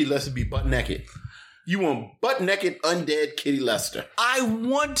 You want Kitty Lester to be butt naked. You want butt naked undead Kitty Lester. I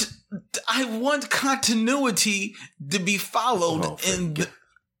want continuity to be followed You're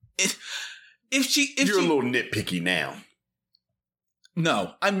a little nitpicky now.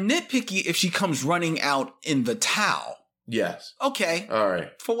 No, I'm nitpicky if she comes running out in the towel. Yes. Okay. All right.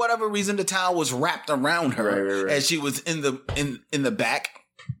 For whatever reason, the towel was wrapped around her as she was in the back.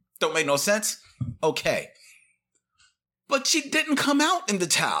 Don't make no sense. Okay. But she didn't come out in the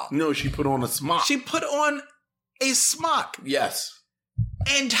towel. No, she put on a smock. She put on a smock. Yes.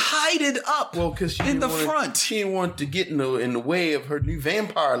 and tied it up because in the front. She didn't want to get in the way of her new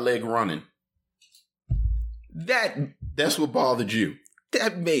vampire leg running. That's what bothered you.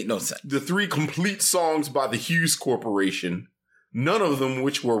 That made no sense. The 3 complete songs by the Hughes Corporation, none of them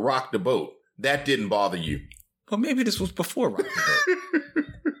which were Rock the Boat. That didn't bother you. Well, maybe this was before Rock the Boat.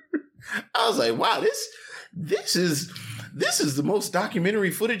 I was like, wow, this is the most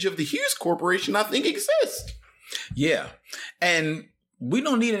documentary footage of the Hughes Corporation I think exists. Yeah. And we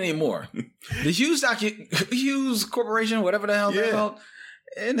don't need any more. The Hughes Corporation, whatever the hell they're called,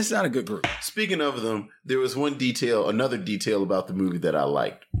 and it's not a good group. Speaking of them, there was another detail about the movie that I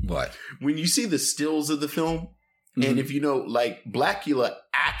liked. What? When you see the stills of the film, and if you know, like, Blacula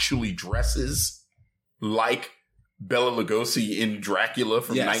actually dresses like Bela Lugosi in Dracula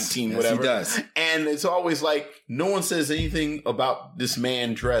from 19 whatever. He does. And it's always like, no one says anything about this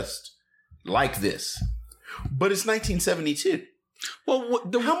man dressed like this. But it's 1972. Well,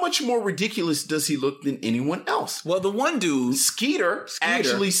 how much more ridiculous does he look than anyone else? Well, the one dude, Skeeter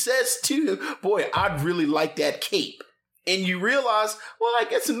actually says to him, boy, I'd really like that cape. And you realize, well, I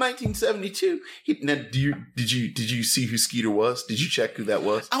guess in 1972, did you see who Skeeter was? Did you check who that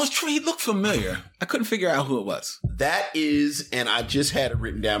was? He looked familiar. I couldn't figure out who it was. That is, and I just had it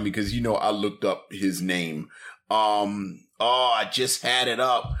written down because, I looked up his name. I just had it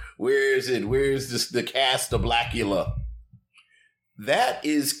up. Where is it? Where is the cast of Blacula? That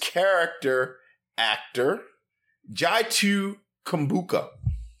is character actor Jaitu Kumbuka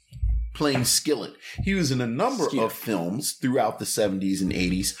playing Skillet. He was in a number of films throughout the 70s and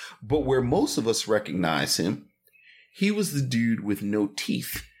 80s, but where most of us recognize him, he was the dude with no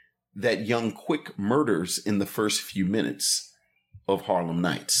teeth that young Quick murders in the first few minutes of Harlem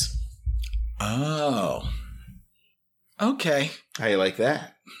Nights. Oh. Okay. How you like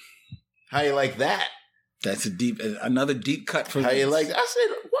that? How you like that? That's another deep cut for How you like that? I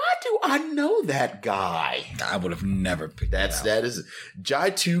said, why do I know that guy? I would have never picked that out. That is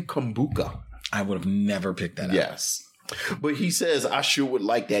Jaitu Kumbuka. I would have never picked that out. Yes. But he says, I sure would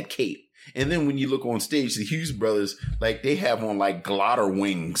like that cape. And then when you look on stage, the Hughes brothers, like, they have on like glider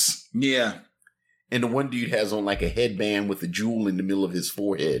wings. Yeah. And the one dude has on like a headband with a jewel in the middle of his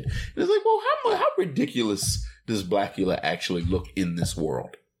forehead. And it's like, well, how ridiculous does Blacula actually look in this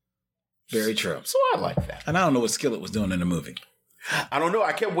world? Very true. So I like that. And I don't know what Skillet was doing in the movie. I don't know.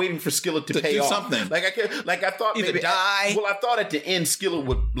 I kept waiting for Skillet to pay do off. Something. I thought either maybe die. Well, I thought at the end Skillet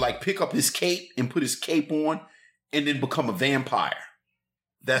would like pick up his cape and put his cape on and then become a vampire.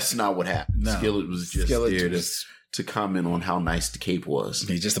 That's not what happened. No. Skillet was just there to comment on how nice the cape was.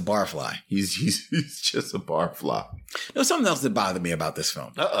 He's just a barfly. He's just a barfly. There's something else that bothered me about this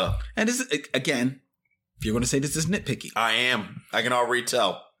film. And this is, again, if you're going to say this is nitpicky. I am. I can already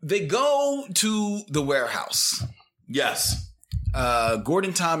tell. They go to the warehouse. Yes.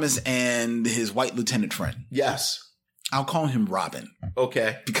 Gordon Thomas and his white lieutenant friend. Yes. I'll call him Robin.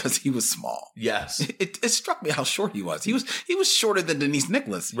 Okay. Because he was small. Yes. It struck me how short he was. He was shorter than Denise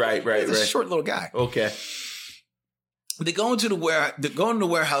Nicholas. Right. He's a short little guy. Okay. They go into the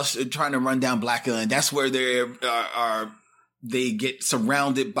warehouse trying to run down Blacula, and that's where they get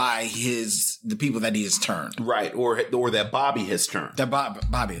surrounded by the people that he has turned. Right. Or that Bobby has turned. That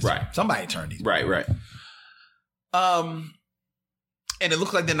Bobby has turned. Somebody turned these. Right. And it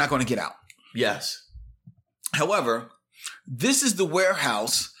looks like they're not going to get out. Yes. However, this is the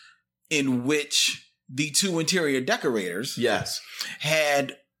warehouse in which the 2 interior decorators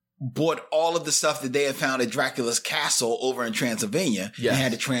had bought all of the stuff that they had found at Dracula's castle over in Transylvania and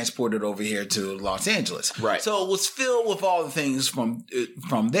had to transport it over here to Los Angeles. Right. So it was filled with all the things from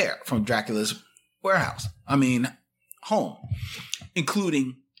Dracula's warehouse. Home,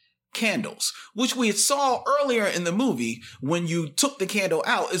 including candles, which we saw earlier in the movie. When you took the candle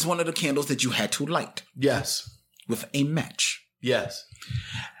out, is one of the candles that you had to light. Yes. With a match. Yes.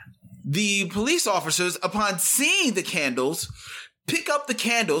 The police officers, upon seeing the candles, pick up the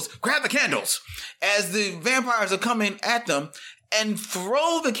candles, grab the candles as the vampires are coming at them and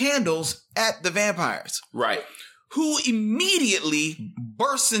throw the candles at the vampires. Right. Who immediately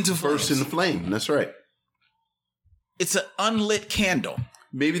bursts into flames. Bursts into flame. That's right. It's an unlit candle.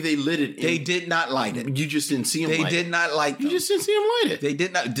 Maybe they lit it. They did not light it. You just didn't see them light it. They did not light them. You just didn't see them light it. They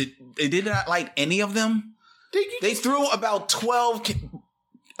did not. They did not light any of them. They threw about 12 candles.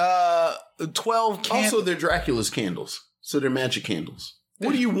 Also, they're Dracula's candles. So they're magic candles.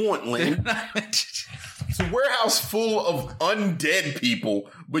 What do you want, Lynn? That's a warehouse full of undead people,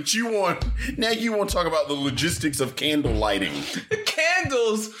 but you want to talk about the logistics of candle lighting.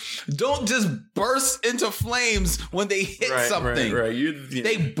 Candles don't just burst into flemes when they hit something. Right.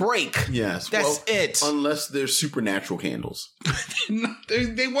 They break. Yes. That's it. Unless they're supernatural candles.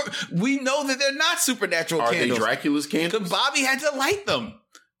 they weren't. We know that they're not supernatural candles. Are they Dracula's candles? Because Bobby had to light them.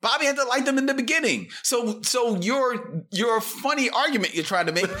 Bobby had to light them in the beginning. So your funny argument you're trying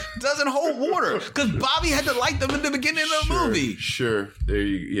to make doesn't hold water because Bobby had to light them in the beginning of the movie. Sure.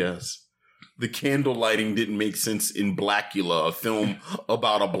 Yes. The candle lighting didn't make sense in Blacula, a film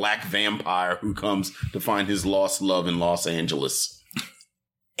about a black vampire who comes to find his lost love in Los Angeles.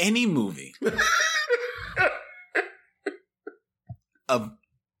 Any movie of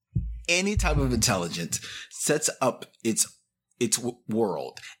any type of intelligence sets up its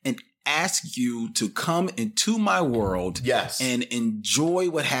world and ask you to come into my world and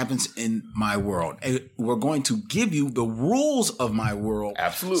enjoy what happens in my world. And we're going to give you the rules of my world.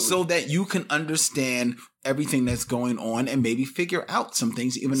 Absolutely. So that you can understand everything that's going on and maybe figure out some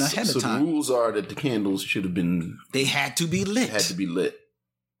things even ahead of time. So the rules are that the candles should have been... They had to be lit.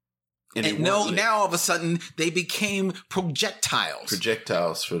 And now all of a sudden they became projectiles.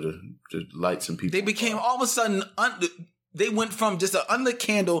 Projectiles for the lights and people. They became all of a sudden... They went from just an unlit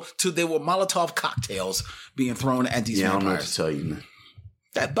candle to there were Molotov cocktails being thrown at these vampires. I don't know what to tell you, man.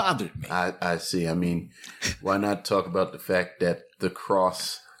 That bothered me. I see. I mean, why not talk about the fact that the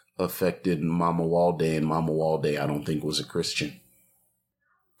cross affected Mama Walde, and Mama Walde, I don't think was a Christian.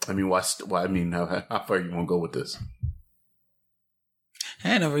 I mean, why? I mean, how far you want to go with this?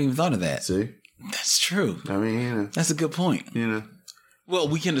 I never even thought of that. See? That's true. I mean, that's a good point. Well,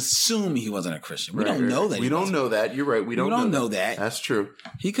 we can assume he wasn't a Christian. We don't know that. We don't know that. You're right. We don't know that. That's true.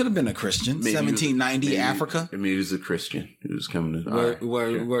 He could have been a Christian. 1790 Africa. I mean, he was a Christian. He was coming to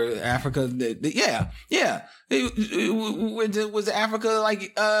where Africa. Was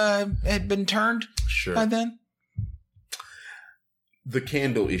Africa had been turned by then? The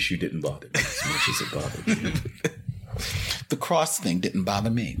candle issue didn't bother me as much as it bothered you. The cross thing didn't bother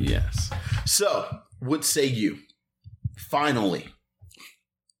me. Yes. So, what say you? Finally.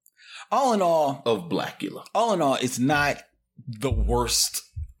 All in all, of Blacula. All in all, it's not the worst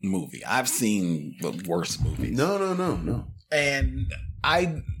movie. I've seen the worst movies. No. And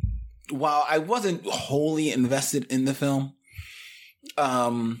while I wasn't wholly invested in the film,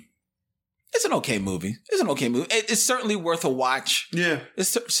 it's an okay movie. It's certainly worth a watch. Yeah.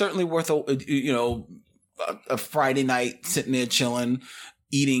 It's certainly worth a Friday night sitting there chilling,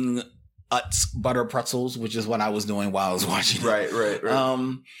 eating Utz butter pretzels, which is what I was doing while I was watching it. Right.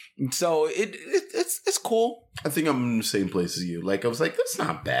 So it's cool. I think I'm in the same place as you. Like, I was like, that's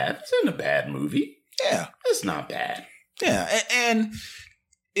not bad. It's not a bad movie. Yeah. It's not bad. Yeah. And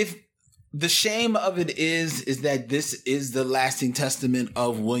if the shame of it is that this is the lasting testament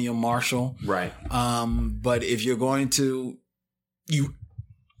of William Marshall. Right. But if you're going to,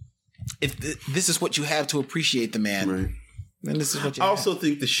 if this is what you have to appreciate the man. Right. Then this is what you I also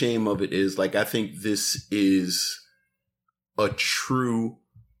think the shame of it is, like, I think this is a true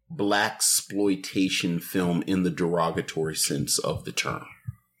blaxploitation film in the derogatory sense of the term.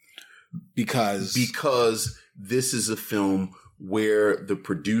 Because this is a film where the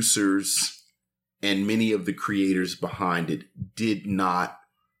producers and many of the creators behind it did not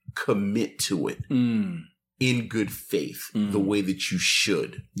commit to it in good faith, the way that you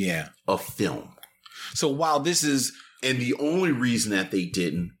should. Yeah. A film. So while this is... And the only reason that they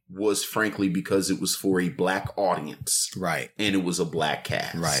didn't was, frankly, because it was for a black audience. Right. And it was a black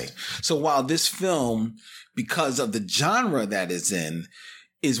cast. Right. So while this film, because of the genre that it's in,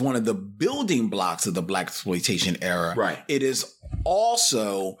 is one of the building blocks of the blaxploitation era. Right. It is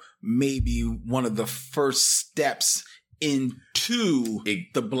also maybe one of the first steps into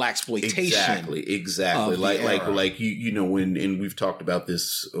the blaxploitation. Exactly. Like you know, and we've talked about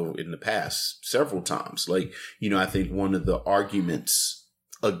this in the past several times. Like, you know, I think one of the arguments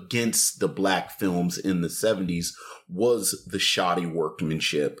against the black films in the 70s was the shoddy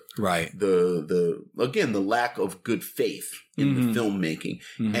workmanship. Right. The lack of good faith in the filmmaking.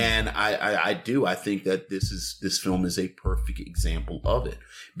 And I think that this film is a perfect example of it,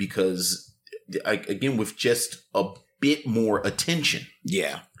 because again, with just a bit more attention.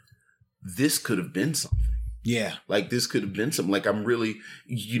 Yeah. This could have been something. Yeah. Like, this could have been something. Like, I'm really,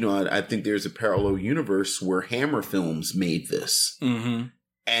 you know, I think there's a parallel universe where Hammer Films made this. Mm-hmm.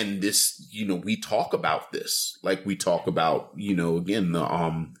 And this, you know, we talk about this. Like, we talk about, you know, again,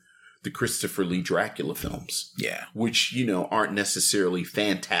 the Christopher Lee Dracula films. Yeah. Which, you know, aren't necessarily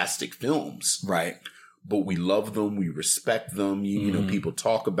fantastic films. Right. but we love them. We respect them. You know, people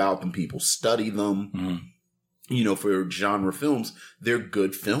talk about them. People study them. You know, for genre films, they're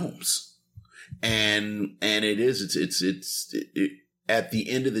good films. And it is, it's at the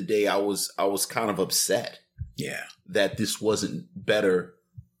end of the day, I was kind of upset. Yeah. That this wasn't better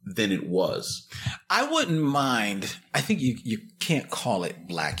than it was. I wouldn't mind. I think you can't call it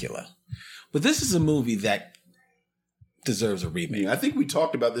Blacula, but this is a movie that deserves a remake. Yeah, I think we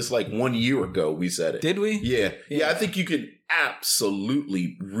talked about this like 1 year ago. We said it. Did we? Yeah. I think you can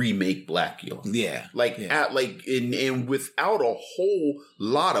absolutely remake Blacula. Yeah. And without a whole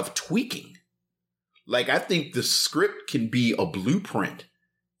lot of tweaking. Like, I think the script can be a blueprint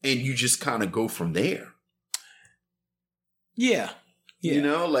and you just kind of go from there. Yeah. You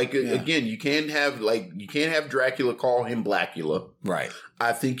know, like, again, you can't have Dracula call him Blacula. Right.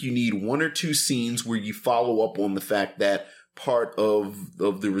 I think you need 1 or 2 scenes where you follow up on the fact that part of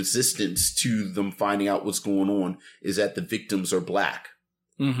the resistance to them finding out what's going on is that the victims are black.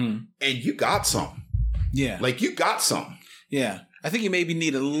 And you got some. Yeah. Like, you got some. Yeah. I think you maybe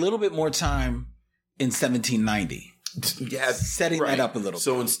need a little bit more time in 1790. Yeah, setting that up a little.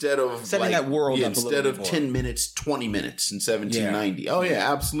 So instead of setting that world up a little instead bit of more. 10 minutes, 20 minutes in 1790. Oh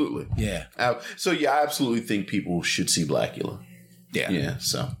yeah, absolutely. Yeah. So yeah, I absolutely think people should see Blacula. Yeah. Yeah.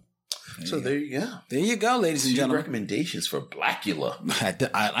 So there you go. There you go, ladies and gentlemen. Recommendations for Blacula.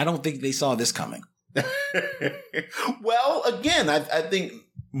 I don't think they saw this coming. Well, again, I think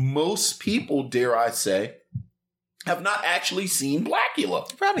most people, dare I say, have not actually seen Blacula.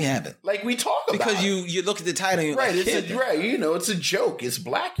 You probably haven't. Like we talk about because you look at the title and you're right, like, right. You know, it's a joke. It's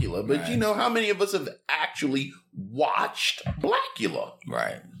Blacula, but right. You know how many of us have actually watched Blacula?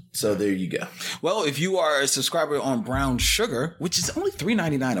 Right. So there you go. Well, if you are a subscriber on Brown Sugar, which is only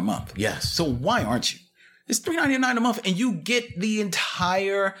 $3.99 a month, yes. So why aren't you? It's $3.99 a month, and you get the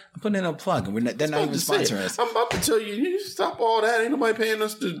entire. I'm putting in a plug, and they're not even sponsoring us. I'm about to tell you, you stop all that. Ain't nobody paying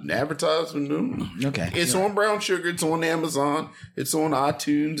us to advertise. Okay, it's on Brown Sugar. It's on Amazon. It's on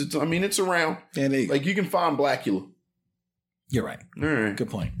iTunes. It's around. Yeah, there you go. Like you can find Blacula. You're right. All right, good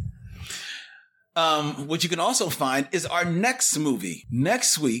point. What you can also find is our next movie.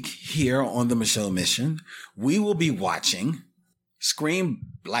 Next week here on the Michelle Mission, we will be watching Scream,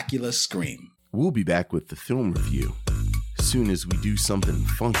 Blacula Scream. We'll be back with the film review as soon as we do something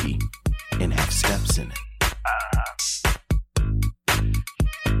funky and have steps in it.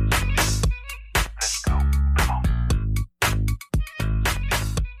 Let's go. Come on.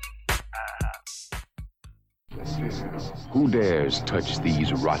 Who dares touch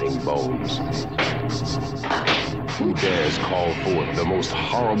these rotting bones? Who dares call forth the most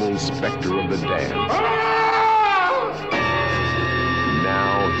horrible specter of the damned?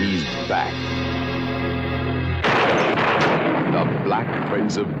 Now he's back. The Black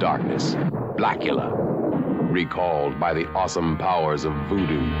Prince of Darkness, Blacula, recalled by the awesome powers of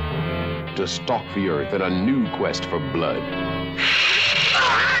voodoo to stalk the earth in a new quest for blood.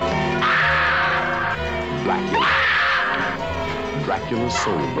 Blacula, Dracula's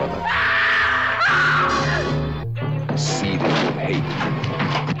soul brother, seething with hate,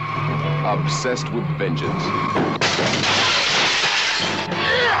 obsessed with vengeance,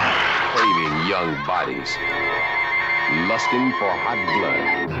 craving young bodies, lusting for hot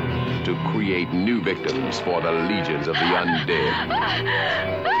blood to create new victims for the legions of the undead.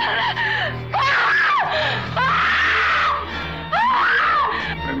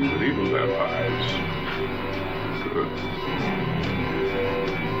 Many believe in vampires. Good.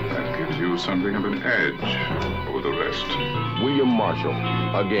 That gives you something of an edge over the rest. William Marshall,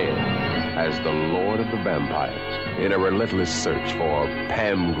 again, as the Lord of the Vampires, in a relentless search for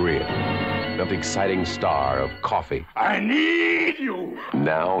Pam Grier, the exciting star of Coffee. I need you.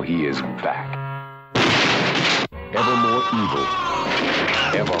 Now he is back. Ever more evil,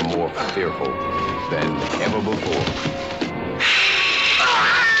 ever more fearful than ever before.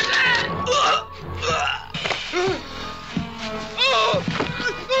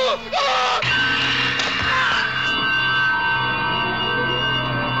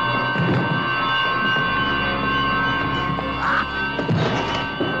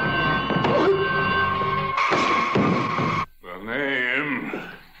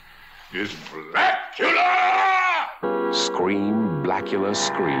 Is Blacula! Scream, Blacula,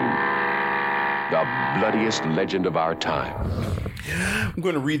 scream. The bloodiest legend of our time. I'm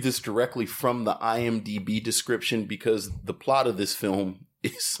going to read this directly from the IMDb description because the plot of this film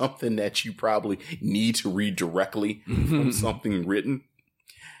is something that you probably need to read directly from something written.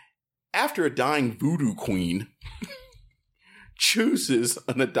 After a dying voodoo queen chooses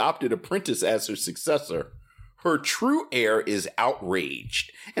an adopted apprentice as her successor, Her true heir is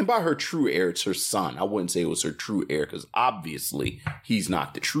outraged. And by her true heir, it's her son. I wouldn't say it was her true heir because obviously he's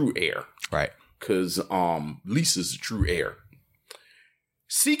not the true heir. Right. Because Lisa's the true heir.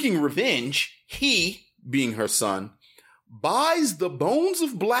 Seeking revenge, he, being her son, buys the bones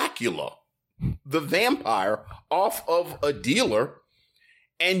of Blacula, the vampire, off of a dealer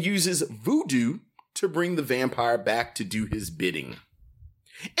and uses voodoo to bring the vampire back to do his bidding.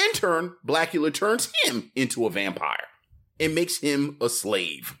 In turn, Blacula turns him into a vampire and makes him a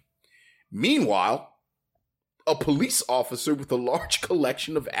slave. Meanwhile, a police officer with a large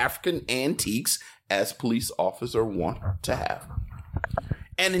collection of African antiques, as police officers want to have,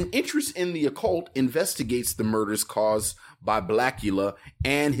 and an interest in the occult investigates the murders caused by Blacula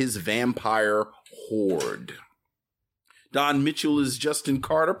and his vampire horde. Don Mitchell is Justin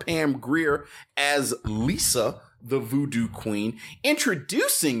Carter, Pam Grier as Lisa, the Voodoo Queen,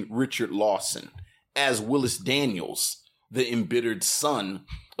 introducing Richard Lawson as Willis Daniels, the embittered son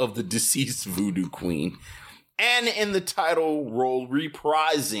of the deceased Voodoo Queen, and in the title role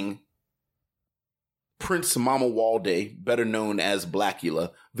reprising Prince Mamuwalde, better known as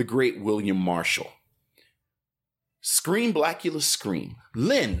Blacula, the great William Marshall. Scream, Blacula, scream.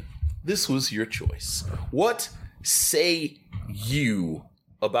 Lynn, this was your choice. What say you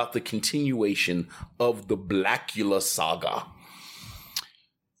about the continuation of the Blacula saga?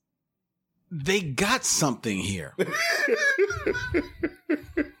 They got something here.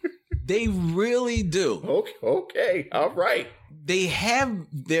 They really do. Okay, all right. They have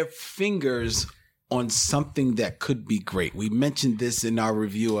their fingers on something that could be great. We mentioned this in our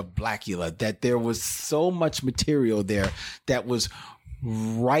review of Blacula, that there was so much material there that was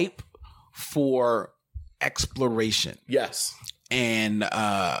ripe for exploration. Yes. And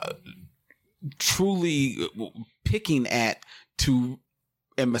truly picking at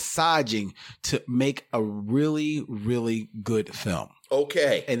and massaging to make a really, really good film.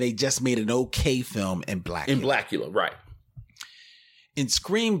 Okay. And they just made an okay film in Blacula. In Blacula, right. In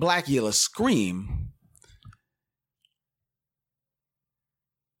Scream, Blacula, Scream,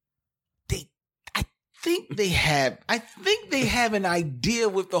 I think they have an idea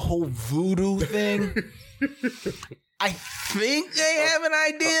with the whole voodoo thing. I think they have an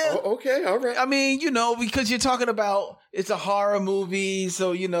idea. Okay, all right. I mean, because you're talking about it's a horror movie,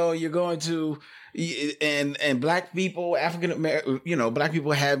 so you're going to and black people, African American, black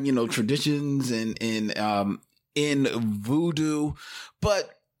people have traditions and in voodoo,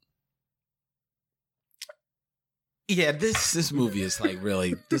 but yeah, this movie is like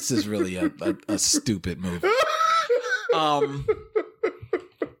really, this is really a stupid movie. I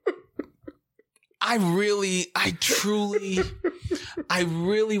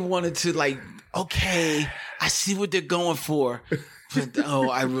really wanted to okay, I see what they're going for, but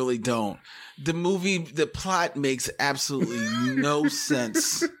I really don't. The plot makes absolutely no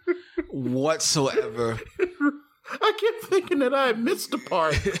sense whatsoever. I kept thinking that I missed a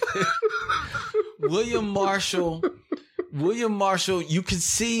part. William Marshall, you can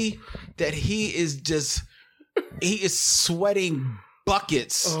see that he is sweating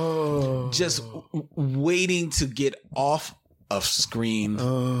buckets, just waiting to get off of screen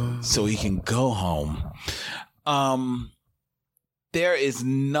so he can go home. There is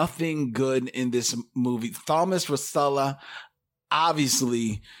nothing good in this movie. Thomas Rosella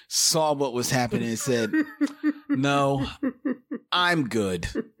obviously saw what was happening and said, "No, I'm good.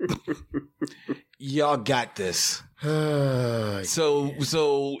 Y'all got this." So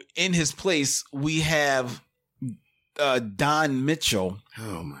in his place, we have Don Mitchell.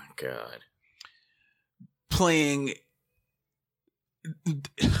 Oh my God. Playing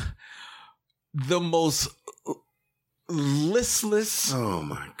the most listless. Oh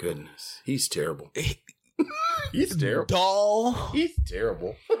my goodness. He's terrible. He's terrible. Dull. He's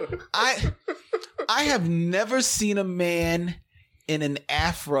terrible. I have never seen a man in an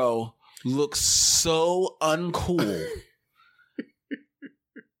afro look so uncool.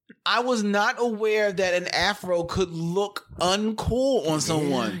 I was not aware that an afro could look uncool on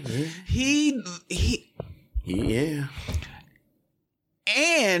someone. Yeah.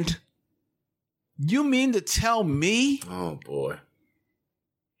 And you mean to tell me? Oh boy.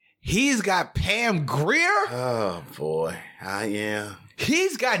 He's got Pam Grier? Oh boy. Yeah.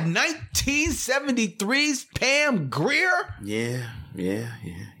 He's got 1973's Pam Grier? Yeah.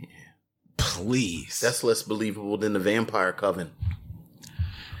 Please. That's less believable than the Vampire Coven.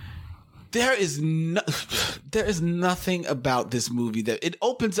 There is nothing about this movie that it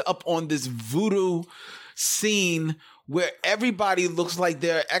opens up on this voodoo scene where everybody looks like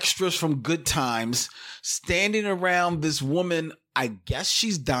they're extras from Good Times standing around this woman I guess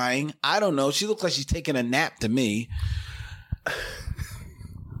she's dying. I don't know. She looks like she's taking a nap to me.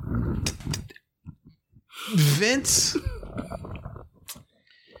 Vince.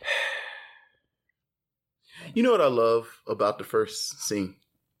 You know what I love about the first scene?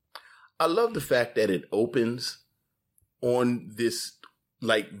 I love the fact that it opens on this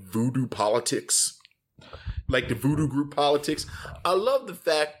like voodoo politics, like the voodoo group politics. I love the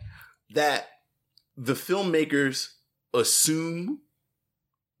fact that the filmmakers assume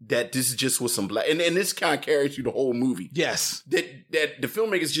that this just was some black, and this kind of carries through the whole movie. Yes. That the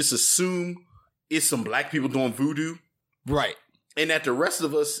filmmakers just assume it's some black people doing voodoo. Right. And that the rest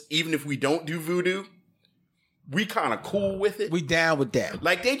of us, even if we don't do voodoo, we kind of cool with it. We down with that.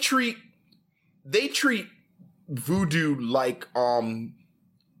 Like they treat voodoo like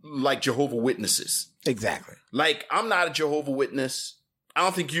Jehovah's Witnesses. Exactly. Like, I'm not a Jehovah's Witness. I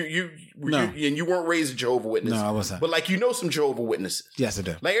don't think you weren't raised a Jehovah's Witness. No, I wasn't. But like, you know some Jehovah's Witnesses. Yes, I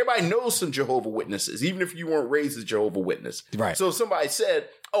do. Like, everybody knows some Jehovah's Witnesses, even if you weren't raised a Jehovah's Witness. Right. So if somebody said,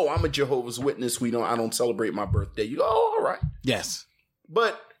 "Oh, I'm a Jehovah's Witness. I don't celebrate my birthday." You go, "Oh, all right." Yes.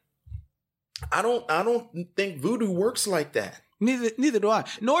 But I don't think voodoo works like that. Neither do I.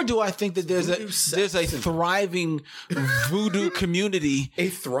 Nor do I think that there's a thriving voodoo community. A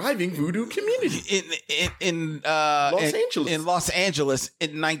thriving voodoo community in Los Angeles. In Los Angeles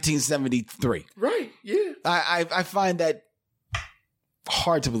in 1973. Right. Yeah. I find that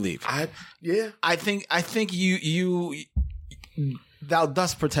hard to believe. I think you thou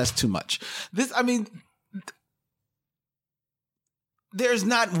dost protest too much. There's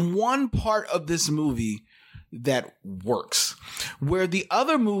not one part of this movie that works. Where the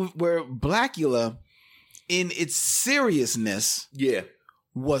other movie, where Blacula, in its seriousness,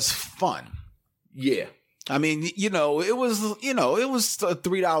 was fun. Yeah. I mean, it was a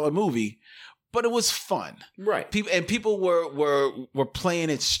 $3 movie, but it was fun. Right. People were playing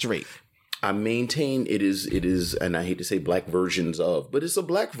it straight. I maintain it is, and I hate to say black versions of, but it's a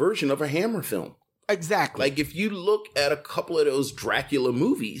black version of a Hammer film. Exactly. Like, if you look at a couple of those Dracula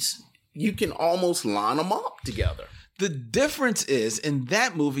movies, you can almost line them up together. The difference is, in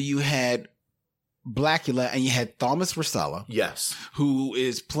that movie, you had Blacula and you had Thomas Rosella. Yes. Who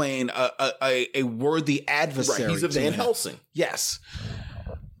is playing a worthy adversary. Right, he's a Van Helsing. Yes.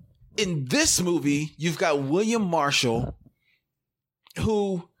 In this movie, you've got William Marshall,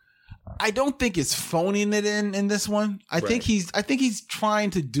 who I don't think is phoning it in this one. I think he's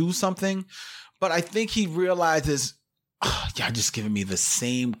trying to do something, but I think he realizes, y'all just giving me the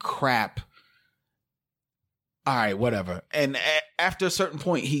same crap. All right, whatever. And after a certain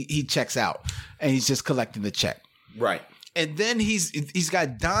point, he checks out and he's just collecting the check. Right. And then he's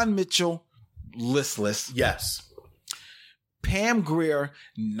got Don Mitchell listless. Yes. Pam Grier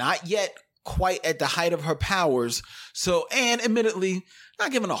not yet quite at the height of her powers. So, and admittedly,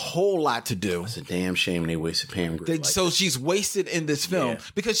 not given a whole lot to do. It's a damn shame they wasted Pam Grier. So she's wasted in this film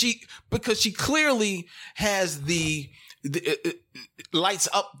because she clearly has the lights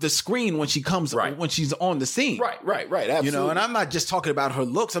up the screen when she comes when she's on the scene. Right. Absolutely. And I'm not just talking about her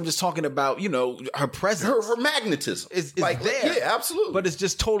looks. I'm just talking about, her presence. Her magnetism is like, there. Yeah, absolutely. But it's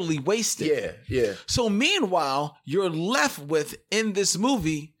just totally wasted. Yeah. So meanwhile, you're left with, in this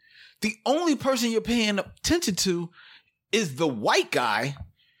movie, the only person you're paying attention to is the white guy.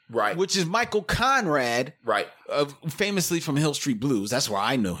 Right. Which is Michael Conrad. Right. Famously from Hill Street Blues. That's where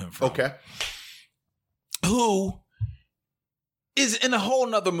I know him from. Okay. Who is in a whole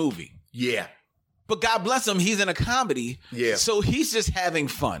nother movie. Yeah. But God bless him, he's in a comedy. Yeah. So he's just having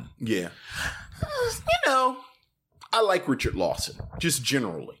fun. Yeah. I like Richard Lawson, just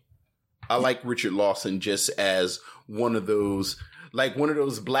generally. I like Richard Lawson just as one of those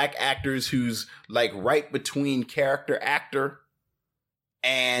black actors who's like right between character actor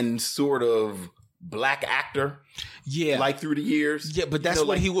and sort of black actor. Yeah. Like through the years. Yeah, but that's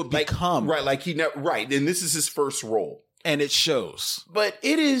what he would become. Right. And this is his first role. And it shows. But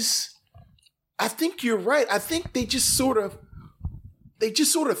it is, I think you're right. I think they just sort of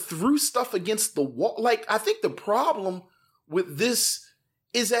threw stuff against the wall. Like, I think the problem with this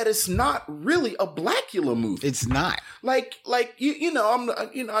is that it's not really a Blacula movie. It's not. I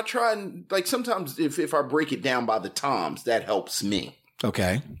try and, like, sometimes if I break it down by the times, that helps me.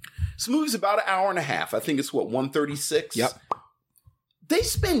 Okay. This movie's about an hour and a half. I think it's 136. Yep. They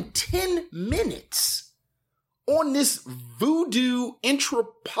spend 10 minutes on this voodoo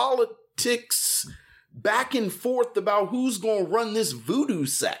intra-politics back and forth about who's going to run this voodoo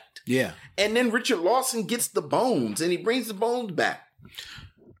sect. Yeah. And then Richard Lawson gets the bones and he brings the bones back.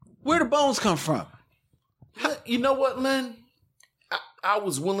 Where the bones come from? You know what, Len? I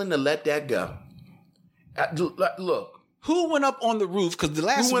was willing to let that go. Look, Who went up on the roof? Because the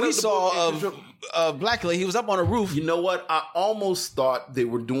last we saw of Blacula, he was up on a roof. You know what? I almost thought they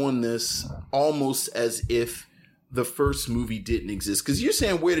were doing this almost as if the first movie didn't exist. Because you're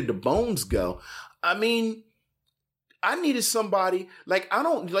saying, where did the bones go? I mean, I needed somebody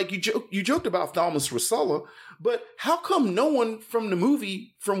you joked about Thomas Rosella, but how come no one from the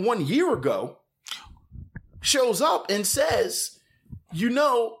movie from 1 year ago shows up and says,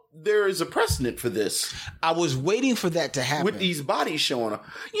 there is a precedent for this? I was waiting for that to happen. With these bodies showing up.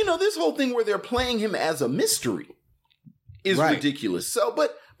 This whole thing where they're playing him as a mystery is ridiculous. So,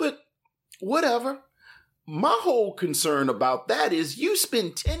 but whatever. My whole concern about that is you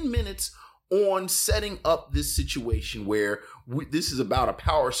spend 10 minutes on setting up this situation where this is about a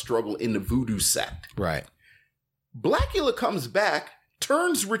power struggle in the voodoo sect. Right. Blacula comes back,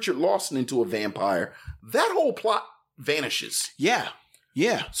 turns Richard Lawson into a vampire. That whole plot vanishes. Yeah.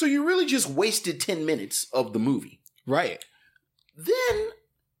 Yeah. So you really just wasted 10 minutes of the movie. Right. Then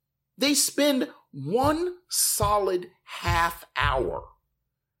they spend one solid half hour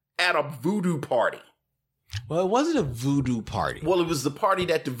at a voodoo party. Well, it wasn't a voodoo party. Well, it was the party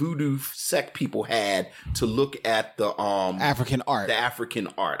that the voodoo sect people had to look at the African art. The African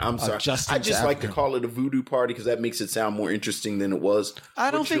art. I'm sorry. I just like to call it a voodoo party because that makes it sound more interesting than it was.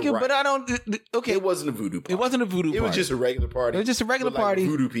 I don't think it, but I don't. Okay, it wasn't a voodoo party. It wasn't a voodoo party. It was just a regular party. It was just a regular party.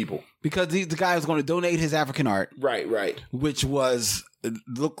 Voodoo people. Because the guy was going to donate his African art. Right. Which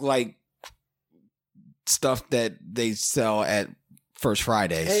looked like stuff that they sell at First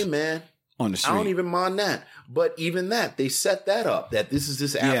Fridays. Hey, man. On the street. I don't even mind that. But even that, they set that up, that this is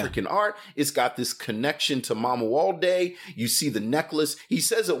this African art. It's got this connection to Mama Walde. You see the necklace. He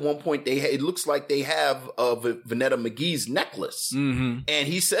says at one point, it looks like they have Vanetta McGee's necklace. Mm-hmm. And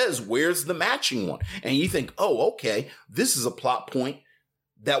he says, where's the matching one? And you think, oh, okay, this is a plot point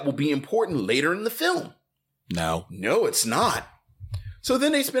that will be important later in the film. No, it's not. So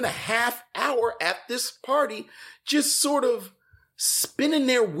then they spend a half hour at this party just sort of spinning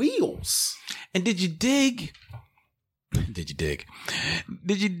their wheels. And did you dig in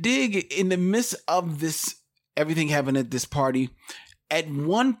the midst of this, everything happening at this party? At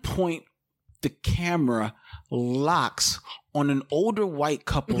one point, the camera locks on an older white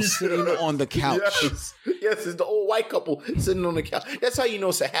couple sitting on the couch. Yes, it's the old white couple sitting on the couch. That's how you know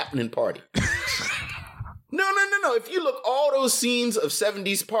it's a happening party. No. If you look, all those scenes of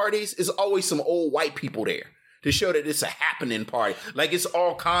 70s parties, is always some old white people there to show that it's a happening party. Like it's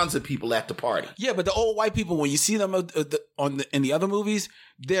all kinds of people at the party. Yeah, but the old white people, when you see them in the other movies,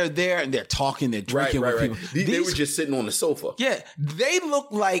 they're there and they're talking, they're drinking with people. They were just sitting on the sofa. Yeah, they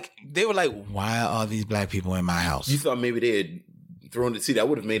look like, they were like, why are all these black people in my house? You thought maybe they had thrown it. See, that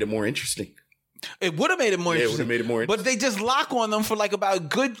would have made it more interesting. It would have made it more interesting. It would have made it more interesting. But they just lock on them for like about a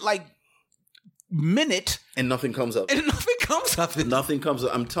good minute. And nothing comes up. Nothing comes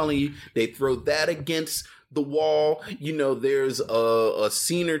up. I'm telling you, they throw that against the wall. There's a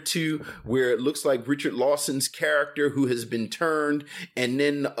scene or two where it looks like Richard Lawson's character who has been turned, and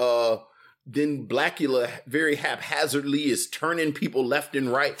then Blacula very haphazardly is turning people left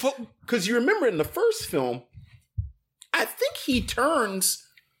and right. Because you remember in the first film, I think he turns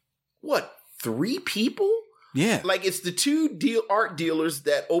 3 people? Yeah. Like it's the 2 art dealers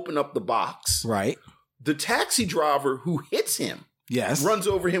that open up the box. Right. The taxi driver who hits him. Yes. Runs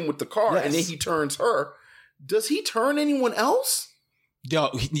over him with the car, and then he turns her. Does he turn anyone else?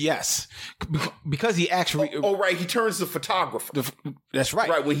 Yes. Because he actually... Oh, right. He turns the photographer. That's right.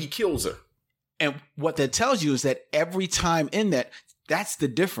 Right, when he kills her. And what that tells you is that every time in that's the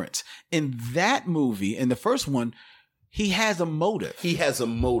difference. In that movie, in the first one, he has a motive.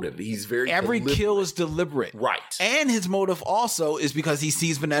 He's very Every deliberate. kill is deliberate. Right. And his motive also is because he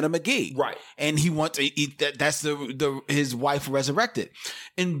sees Vanetta McGee. Right. And he wants to eat that. That's his wife resurrected.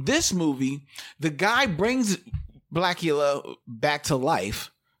 In this movie, the guy brings Blacula back to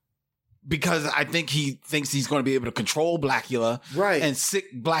life because I think he thinks he's going to be able to control Blacula. Right. And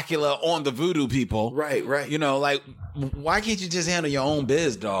sick Blacula on the voodoo people. Right. Why can't you just handle your own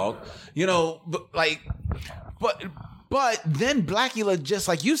biz, dog? But then Blacula, just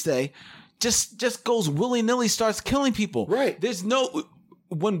like you say, just goes willy-nilly, starts killing people. Right. There's no...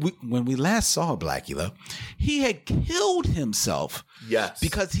 When we last saw Blacula, he had killed himself. Yes.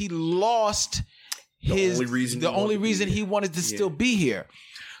 Because he lost the only reason he wanted to still be here.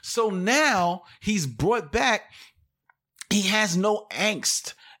 So now he's brought back. He has no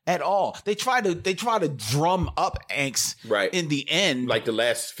angst at all. They try to drum up angst in the end. Like the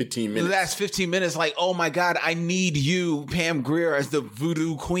last 15 minutes. The last 15 minutes, like, oh my God, I need you, Pam Grier, as the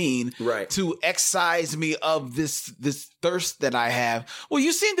voodoo queen to excise me of this thirst that I have. Well,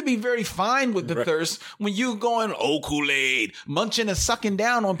 you seem to be very fine with the thirst when you going, Kool-Aid, munching and sucking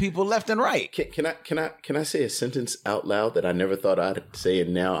down on people left and right. Can I say a sentence out loud that I never thought I'd say,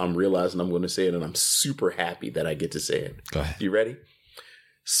 and now I'm realizing I'm going to say it, and I'm super happy that I get to say it. Go ahead. You ready?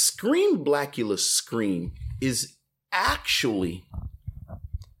 Scream Blacula Scream is actually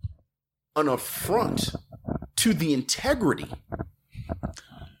an affront to the integrity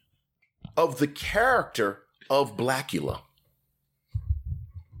of the character of Blacula.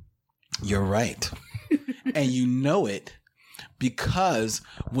 You're right. And you know it because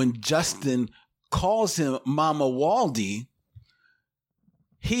when Justin calls him Mama Waldy,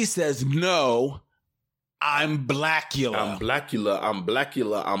 he says, no, I'm Blacula. I'm Blacula. I'm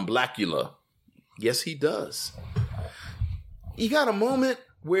Blacula. I'm Blacula. Yes, he does. You got a moment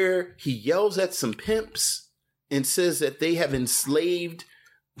where he yells at some pimps and says that they have enslaved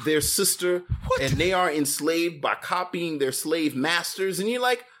their sister and they are enslaved by copying their slave masters. And you're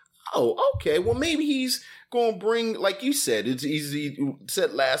like, oh, okay, well, maybe he's going to bring, like you said, he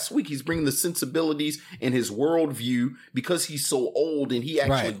said last week, he's bringing the sensibilities and his worldview because he's so old and he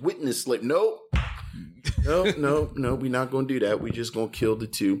actually witnessed, like, no, we're not going to do that. We're just going to kill the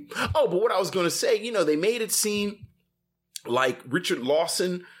two. Oh, but what I was going to say, they made it seem like Richard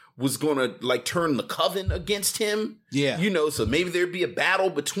Lawson was going to like turn the coven against him. Yeah. So maybe there'd be a battle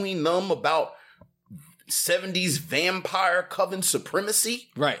between them about 70s vampire coven supremacy.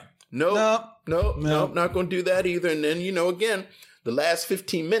 Right. No, not going to do that either. And then, again, the last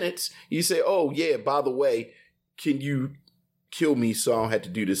 15 minutes, you say, oh, yeah, by the way, can you kill me so I don't have to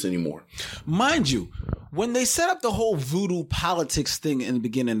do this anymore? Mind you, when they set up the whole voodoo politics thing in the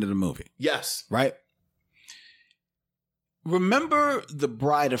beginning of the movie. Yes. Right? Remember The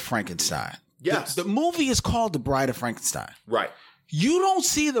Bride of Frankenstein? Yes. The movie is called The Bride of Frankenstein. Right. You don't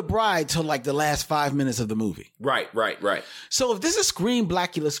see the bride till like the last 5 minutes of the movie. Right. So if this is Scream,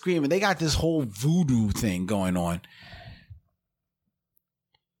 Blacula Scream, and they got this whole voodoo thing going on,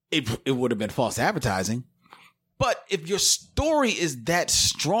 it would have been false advertising. But if your story is that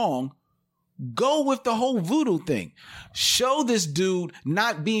strong, go with the whole voodoo thing. Show this dude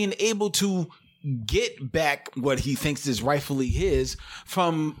not being able to get back what he thinks is rightfully his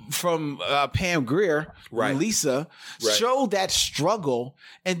from Pam Grier, Lisa. Show that struggle,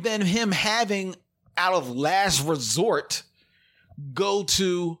 and then him having, out of last resort, go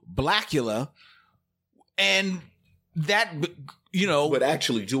to Blacula, and that, but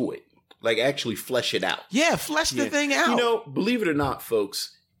actually do it. Like actually flesh it out. Yeah, flesh the thing out. Believe it or not,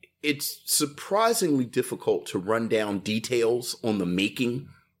 folks, it's surprisingly difficult to run down details on the making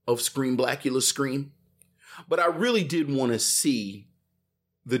of Scream Blacula Scream. But I really did want to see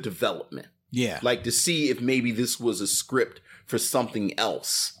the development. Yeah. Like to see if maybe this was a script for something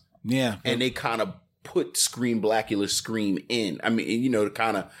else. Yeah. And they kind of put Scream Blacula Scream in. I mean, to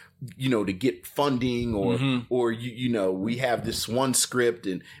kind of, to get funding or we have this one script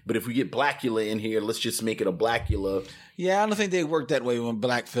but if we get Blacula in here, let's just make it a Blacula. Yeah, I don't think they worked that way with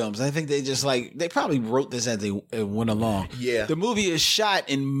black films. I think they just they probably wrote this as they went along. Yeah. The movie is shot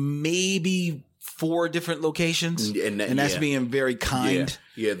in maybe 4 different locations, and that's being very kind.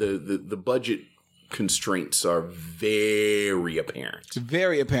 Yeah, the budget constraints are very apparent. It's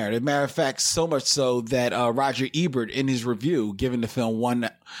very apparent. As a matter of fact, so much so that Roger Ebert, in his review, giving the film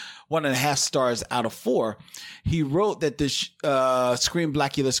 1.5 stars out of 4, he wrote that the Scream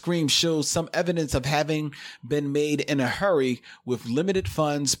Blacula Scream shows some evidence of having been made in a hurry with limited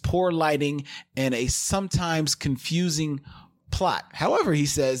funds, poor lighting, and a sometimes confusing plot. However, he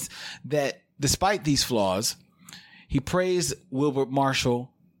says that despite these flaws, he praised William Marshall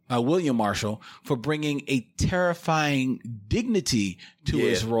for bringing a terrifying dignity to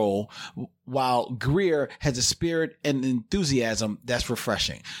his role, while Grier has a spirit and enthusiasm that's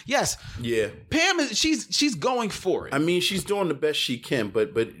refreshing. Yes. Yeah. Pam, she's going for it. I mean, she's doing the best she can,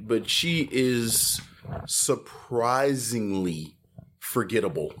 but she is surprisingly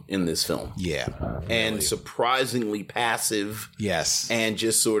forgettable in this film. Yeah. And really. Surprisingly passive. Yes. And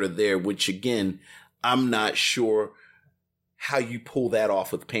just sort of there, which again, I'm not sure how you pull that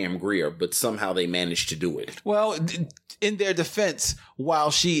off with Pam Grier, but somehow they managed to do it. Well, in their defense, while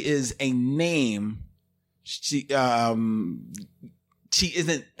she is a name, she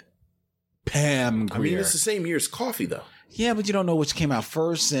isn't Pam Grier. I mean, it's the same year as Coffee, though. Yeah, but you don't know which came out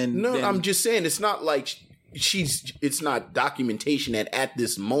first. No, I'm just saying it's not like it's not documentation that at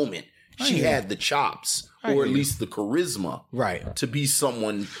this moment she had the chops or at least the charisma, right, to be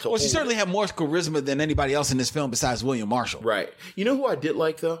someone. Well, she certainly had more charisma than anybody else in this film besides William Marshall. Right. You know who I did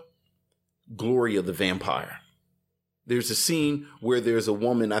like though? Gloria the vampire. There's a scene where there's a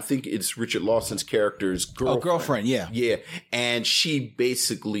woman. I think it's Richard Lawson's character's girlfriend. Oh, girlfriend, yeah, yeah, and she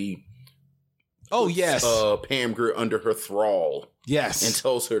basically. Oh, yes. Pam Grier under her thrall. Yes. And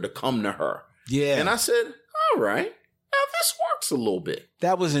tells her to come to her. Yeah. And I said, all right, now this works a little bit.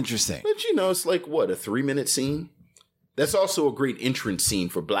 That was interesting. But it's like, what, a 3-minute scene? That's also a great entrance scene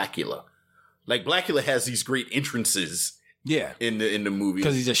for Blacula. Like, Blacula has these great entrances. Yeah. In the movie.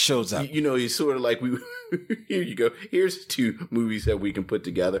 Because he just shows up. He's sort of like, here you go. Here's 2 movies that we can put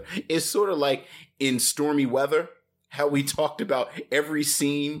together. It's sort of like in Stormy Weather, how we talked about every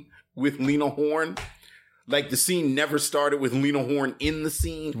scene with Lena Horne. Like the scene never started with Lena Horne in the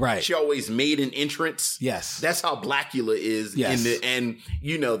scene. Right. She always made an entrance. Yes. That's how Blacula is. Yes. And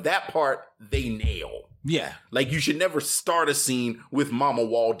that part they nail. Yeah. Like you should never start a scene with Mama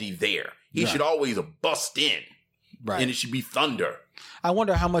Waldy there. He should always bust in. Right. And it should be thunder. I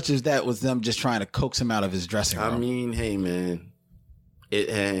wonder how much of that was them just trying to coax him out of his dressing room. I mean, hey man.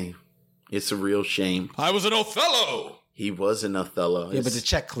 It's a real shame. I was an Othello. He was an Othello. Yeah, but the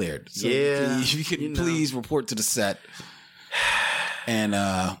check cleared. So yeah. If you could please report to the set. And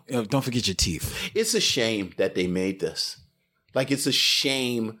don't forget your teeth. It's a shame that they made this. Like, it's a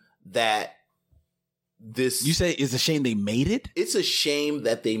shame that this... You say it's a shame they made it? It's a shame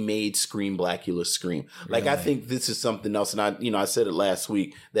that they made Scream Blacula Scream. Like, I think this is something else. And I said it last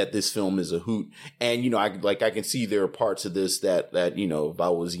week that this film is a hoot. And, I can see there are parts of this that, if I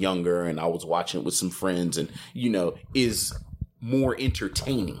was younger and I was watching it with some friends and, is more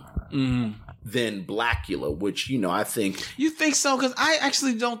entertaining than Blacula, which, I think... You think so? Because I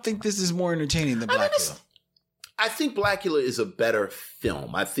actually don't think this is more entertaining than Blacula. I think Blacula is a better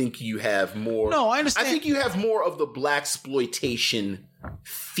film. I think you have more... No, I understand. I think you have more of the blaxploitation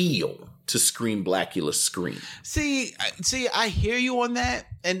feel to Scream Blacula Scream. See, I hear you on that,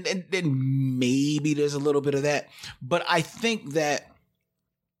 and maybe there's a little bit of that, but I think that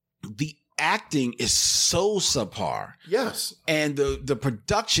the acting is so subpar. Yes. And the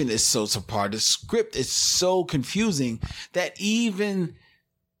production is so subpar. The script is so confusing that even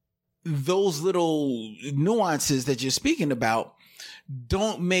those little nuances that you're speaking about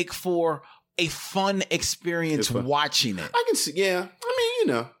don't make for a fun experience watching it. I can see, yeah. I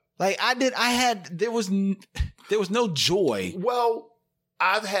mean, like there was no joy. Well,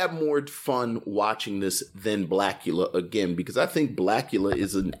 I've had more fun watching this than Blacula again, because I think Blacula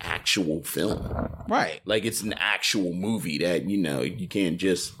is an actual film. Right. Like it's an actual movie that, you can't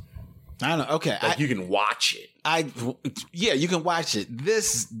just... I don't know. Okay. Like you can watch it. You can watch it.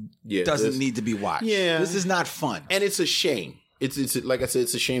 This doesn't need to be watched. Yeah. This is not fun. And it's a shame. It's like I said,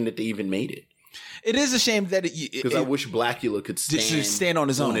 it's a shame that they even made it. It is a shame that because I wish Blacula could stand on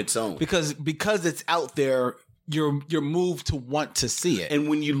its own. Because it's out there, you're moved to want to see it. And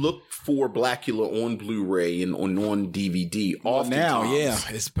when you look for Blacula on Blu-ray and on DVD,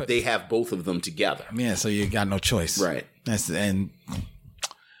 oftentimes they have both of them together. Yeah, so you got no choice. Right. And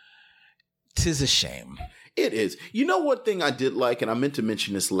 'tis a shame. It is. You know what thing I did like, and I meant to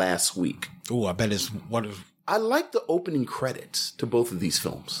mention this last week. Oh, I bet it's what. I like the opening credits to both of these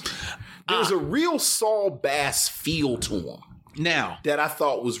films. There's a real Saul Bass feel to them. Now, that I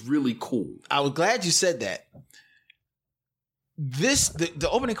thought was really cool. I was glad you said that. The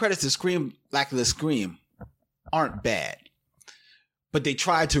opening credits to Scream Blacula Scream aren't bad, but they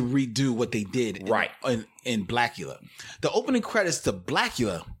tried to redo what they did in Blacula. The opening credits to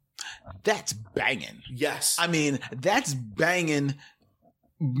Blacula, that's banging. Yes. I mean, that's banging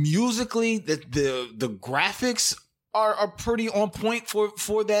musically. The graphics are pretty on point for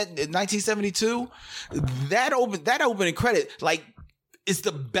that 1972. That opening credit, like, it's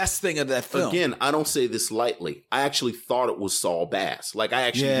the best thing of that film. Again, I don't say this lightly. I actually thought it was Saul Bass. Like, I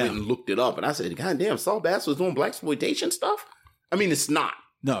actually went and looked it up, and I said, God damn, Saul Bass was doing blaxploitation stuff? I mean, it's not.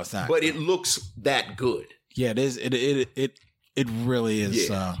 No, it's not. But it looks that good. Yeah, it is. It really is.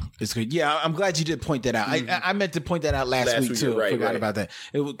 Yeah. It's good. Yeah, I'm glad you did point that out. I meant to point that out last week too. Right, Forgot about that.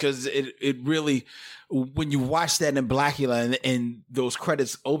 Because it really, when you watch that in Blacula and those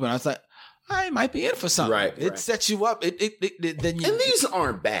credits open, I was like, I might be in for something. Right. It sets you up. Then you, and these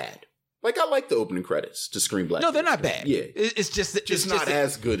aren't bad. Like, I like the opening credits to Scream Blacula. No, they're not bad. Yeah, it's just not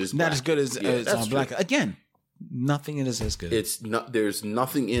as good as not as good as Blacula. Again, nothing in it is as good. It's not. There's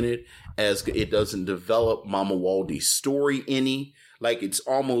nothing in it as good. It doesn't develop Mama Waldy's story any. Like, it's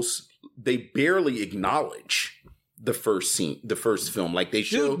almost, they barely acknowledge the first film. Like, they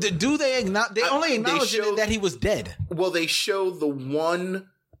show. Do they acknowledge? They only acknowledge that he was dead. Well, they show the one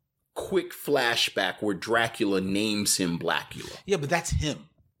quick flashback where Dracula names him Blacula. Yeah, but that's him.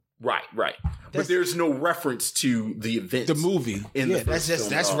 Right. But there's no reference to the event, the movie. That's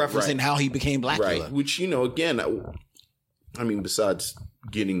referencing how he became Blacula. Right. Which, again, I mean, besides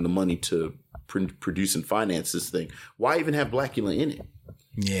getting the money to produce and finance this thing, why even have Blacula in it?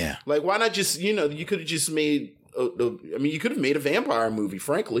 Yeah. Like, why not just, you could have just made, you could have made a vampire movie,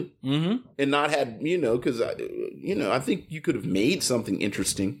 frankly, and not had, because, I think you could have made something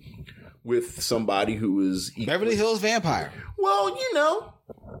interesting with somebody who is Beverly Hills Vampire. Well,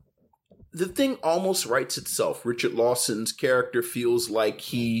 the thing almost writes itself. Richard Lawson's character feels like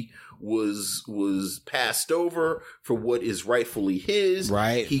he was passed over for what is rightfully his.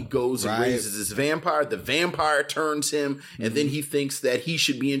 Right. He goes and raises his vampire. The vampire turns him, and then he thinks that he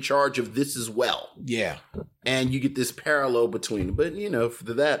should be in charge of this as well. Yeah. And you get this parallel between them. But,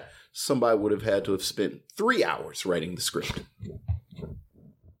 for that, somebody would have had to have spent 3 hours writing the script.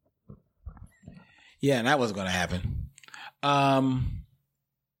 Yeah, and that wasn't going to happen.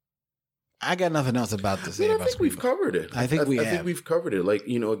 I got nothing else about to say about I think we've covered it. I think we've covered it. Like,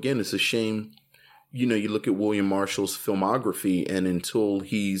 again, it's a shame. You look at William Marshall's filmography, and until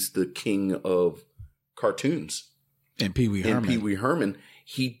he's the king of cartoons and Pee Wee Herman,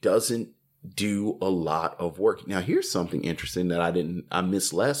 he doesn't do a lot of work. Now, here's something interesting that I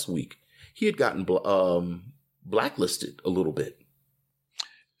missed last week. He had gotten blacklisted a little bit.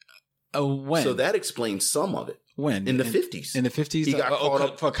 Oh, when? So that explains some of it. When? In the 50s. In the 50s? He got caught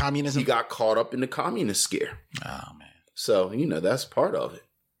up for communism? He got caught up in the communist scare. Oh, man. So, that's part of it.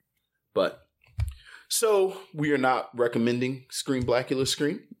 But, so we are not recommending Scream Blacula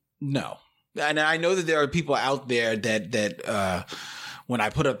Scream? No. And I know that there are people out there that when I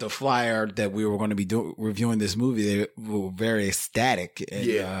put up the flyer that we were going to be reviewing this movie, they were very ecstatic.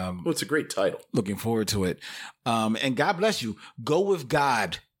 And, well, it's a great title. Looking forward to it. And God bless you. Go with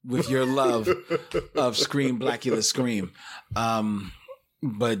God with your love of Scream Blacula Scream.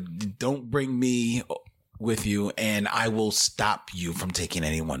 But don't bring me with you, and I will stop you from taking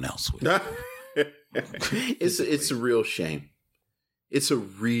anyone else with you. It's a real shame. It's a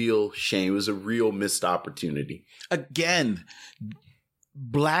real shame. It was a real missed opportunity. Again,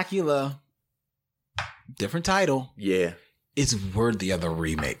 Blacula, different title. Yeah. It's worthy of a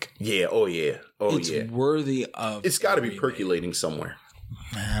remake. Yeah. Oh, yeah. It's worthy of. It's got to be percolating somewhere.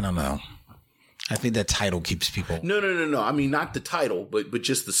 I don't know. I think that title keeps people. No. I mean, not the title, but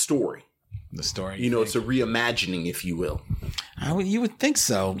just the story. The story. It's a reimagining, if you will. You would think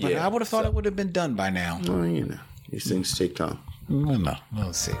so, but I would have thought it would have been done by now. Well, these things take time. No.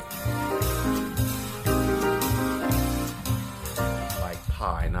 We'll see. Like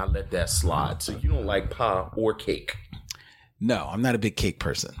pie, and I let that slide. So you don't like pie or cake? No, I'm not a big cake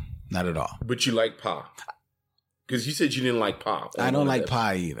person. Not at all. But you like pie? Because you said you didn't like pie. I don't like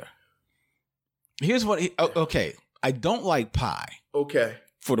pie either. Here's what. Okay, I don't like pie. Okay.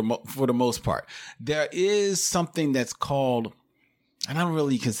 For the most part, there is something that's called. I don't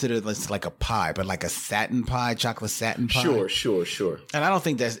really consider this like a pie, but like a satin pie, chocolate satin pie. Sure. And I don't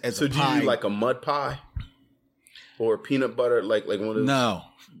think that's as so. A pie. Do you like a mud pie or peanut butter? Like one of those? No.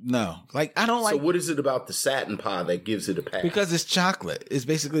 Like I don't like. So what is it about the satin pie that gives it a pass? Because it's chocolate. It's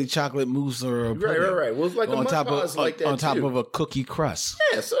basically chocolate mousse or a right. Well, it's like a mud pie is like that on top too. of a cookie crust.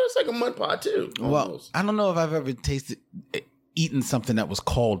 Yeah, so it's like a mud pie too. Almost. Well, I don't know if I've ever eaten something that was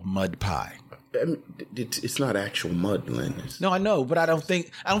called mud pie. I mean, it's not actual mud, Lynn. No, I know, but I don't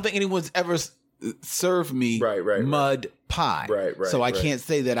think anyone's ever served me mud pie. Right. So I can't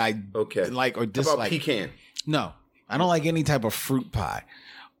say that I like or dislike. How about pecan? No, I don't like any type of fruit pie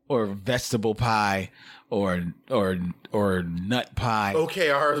or vegetable pie or nut pie. Okay,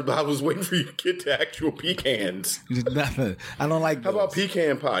 I was waiting for you to get to actual pecans. Nothing. I don't like. How about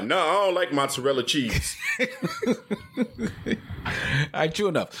pecan pie? No, I don't like mozzarella cheese. All right, true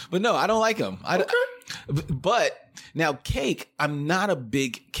enough. But no, I don't like them. But now cake, I'm not a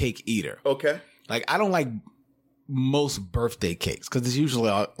big cake eater. Okay. Like I don't like most birthday cakes because it's usually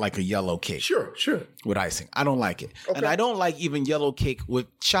like a yellow cake. Sure. With icing. I don't like it. Okay. And I don't like even yellow cake with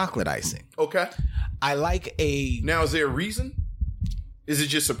chocolate icing. Okay. I like Now, is there a reason? Is it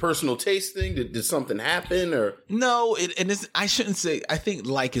just a personal taste thing? Did something happen or? No, I shouldn't say, I think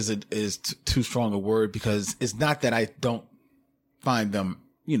like is too strong a word because it's not that I don't find them,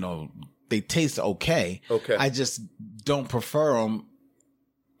 they taste okay. Okay. I just don't prefer them.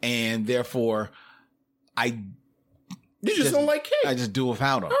 And therefore You just don't like cake. I just do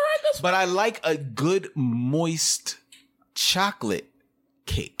without them. All right, but I like a good moist chocolate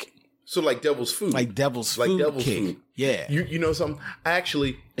cake. So like devil's food. Like devil's food. Yeah. You know something? I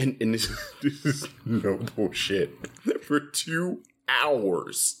actually, and this is no bullshit. For 2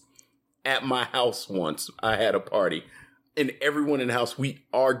 hours, at my house once. I had a party, and everyone in the house, we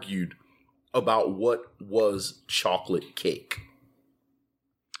argued about what was chocolate cake.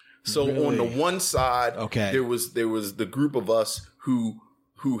 So on the one side, there was the group of us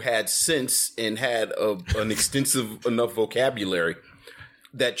who had sense and had an extensive enough vocabulary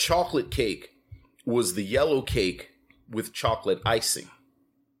that chocolate cake was the yellow cake with chocolate icing.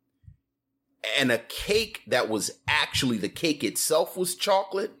 And a cake that was actually, the cake itself was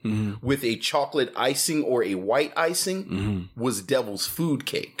chocolate with a chocolate icing or a white icing was devil's food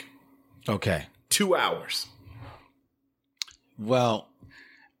cake. Okay. 2 hours. Well,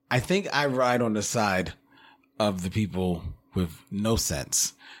 I think I ride on the side of the people with no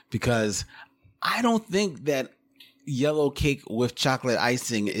sense, because I don't think that yellow cake with chocolate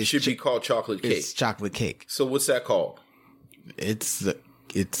icing should be called chocolate cake. It's chocolate cake. So what's that called? It's a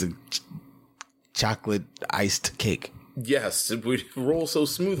chocolate iced cake. Yes, it would roll so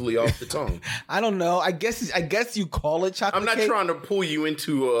smoothly off the tongue. I don't know. I guess you call it chocolate cake. I'm not trying to pull you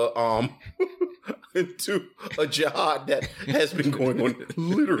into a into a jihad that has been going on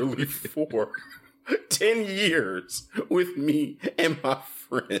literally for 10 years with me and my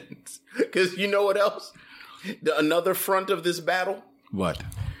friends. Because you know what else? Another front of this battle? What?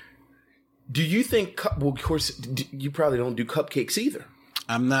 Do you think... Well, of course, you probably don't do cupcakes either.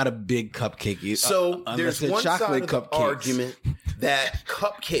 I'm not a big cupcake eater. So there's one side of the argument that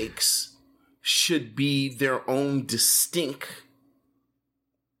cupcakes should be their own distinct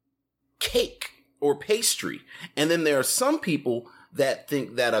cake or pastry. And then there are some people that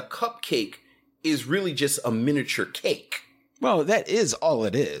think that a cupcake is really just a miniature cake. Well, that is all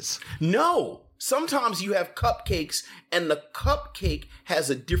it is. No. Sometimes you have cupcakes and the cupcake has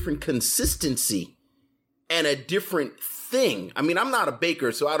a different consistency and a different thing. I mean, I'm not a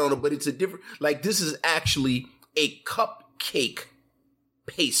baker, so I don't know, but it's a different, like, this is actually a cupcake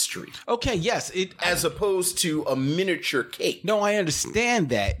pastry. Okay, yes. As opposed to a miniature cake. No, I understand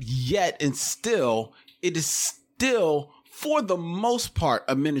that. Yet and still, it is still, for the most part,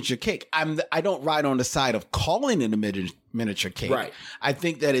 a miniature cake. I don't ride on the side of calling it a miniature cake. Right. I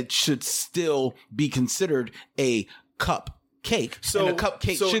think that it should still be considered a cupcake. So and a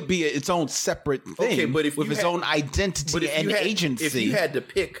cupcake should be its own separate thing, okay, but if with its own identity and agency. If you had to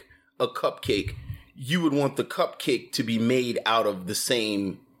pick a cupcake, you would want the cupcake to be made out of the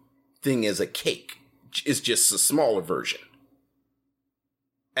same thing as a cake. It's just a smaller version,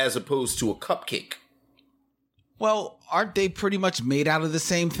 as opposed to a cupcake. Well, aren't they pretty much made out of the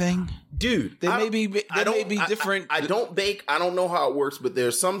same thing? Dude, they may be different. I don't bake. I don't know how it works, but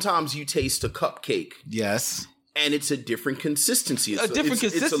there's sometimes you taste a cupcake. Yes. And it's a different consistency. It's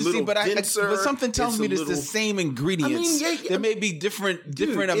a little but denser, but something tells me it's the same ingredients. I mean, there may be different amounts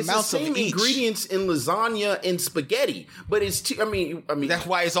of each. It's the same ingredients in lasagna and spaghetti, but it's I mean that's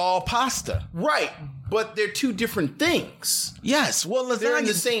why it's all pasta, right? But they're two different things. Yes, well, lasagna, they're in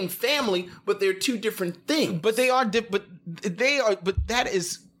the same family, but they're two different things. But they are different. But that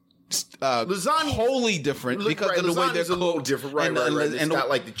is. Lasagna wholly different because of the way they're cooked. A little different, right? It's not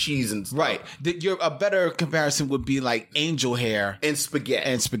like the cheese and stuff. Right. A better comparison would be like angel hair and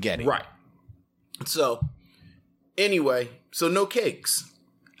spaghetti. Right. So, anyway, no cakes.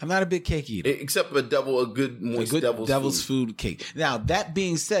 I'm not a big cake eater, except a good moist devil's food cake. Now, that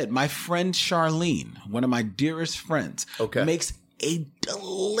being said, my friend Charlene, one of my dearest friends, makes a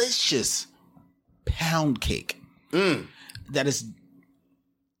delicious pound cake. That is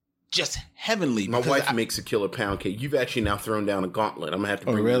just heavenly. My wife makes a killer pound cake. You've actually now thrown down a gauntlet. I'm going to have to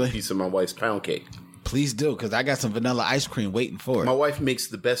bring you a piece of my wife's pound cake. Please do, because I got some vanilla ice cream waiting for it. My wife makes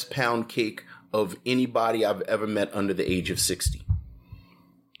the best pound cake of anybody I've ever met under the age of 60.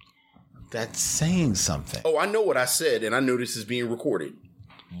 That's saying something. Oh, I know what I said, and I know this is being recorded.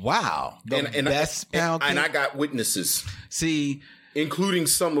 Wow. The best pound cake? And I got witnesses. See, including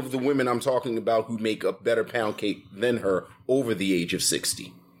some of the women I'm talking about who make a better pound cake than her over the age of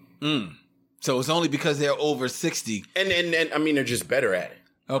 60. So it's only because they're over 60. And I mean, they're just better at it.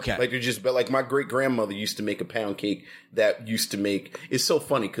 Okay. Like, they're just, like, my great grandmother used to make a pound cake that used to make, it's so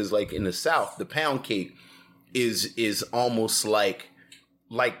funny because, like, in the South, the pound cake is almost like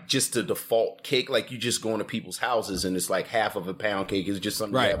just a default cake. Like, you just go into people's houses and it's like half of a pound cake is just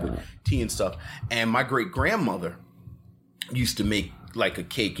something you have with tea and stuff. And my great grandmother used to make like a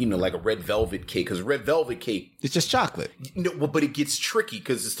cake, like a red velvet cake, because red velvet cake, it's just chocolate. No, but it gets tricky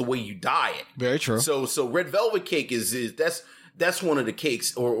because it's the way you dye it. Very true. So red velvet cake is that's one of the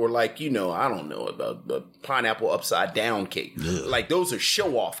cakes, or like, I don't know about the pineapple upside down cake. Ugh. Like, those are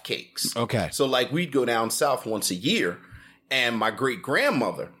show off cakes. Okay. So like, we'd go down south once a year, and my great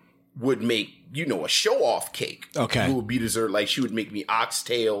grandmother would make a show off cake. Okay. It would be dessert. Like, she would make me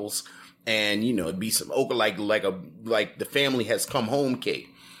oxtails And, you know, it'd be some like the family has come home cake.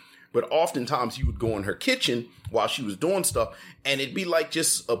 But oftentimes you would go in her kitchen while she was doing stuff, and it'd be like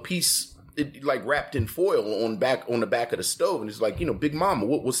just a piece, like wrapped in foil on the back of the stove. And it's like, you know, Big Mama,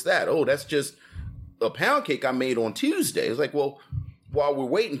 what's that? Oh, that's just a pound cake I made on Tuesday. It's like, well, while we're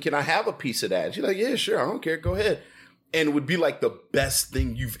waiting, can I have a piece of that? And she's like, yeah, sure. I don't care. Go ahead. And it would be like the best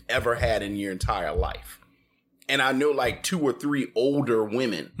thing you've ever had in your entire life. And I know like 2 or 3 older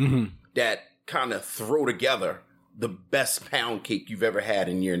women that kind of throw together the best pound cake you've ever had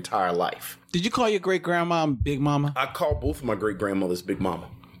in your entire life. Did you call your great grandma Big Mama? I called both of my great grandmothers Big Mama.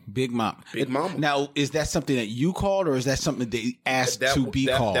 Big Mama. Big Mama. Now, is that something that you called, or is that something they asked to be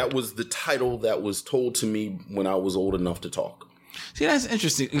called? That was the title that was told to me when I was old enough to talk. See, that's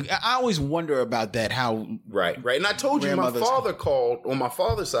interesting. I always wonder about that. How right. And I told you, my father called on my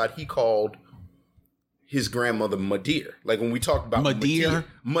father's side. He called his grandmother Madeir. Like when we talked about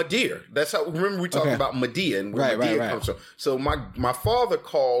Madeir. That's how. Remember we talked about Medea and where Medea comes from. So my father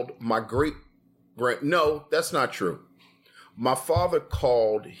called my no, that's not true. My father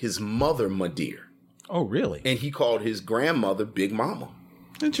called his mother Madeir. Oh, really? And he called his grandmother Big Mama.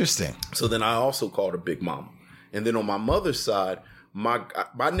 Interesting. So then I also called her Big Mama. And then on my mother's side,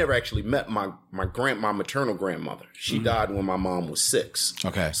 I never actually met my maternal grandmother. She died when my mom was 6.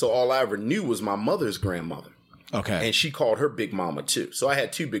 Okay. So all I ever knew was my mother's grandmother. Okay. And she called her Big Mama too. So I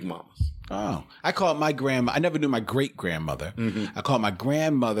had 2 Big Mamas. Oh. I called my grandma. I never knew my great grandmother. I called my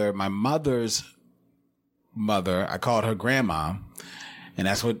grandmother, my mother's mother. I called her grandma. And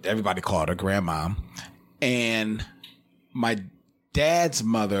that's what everybody called her, grandma. And my dad's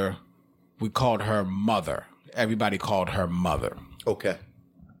mother, we called her mother. Everybody called her mother. Okay.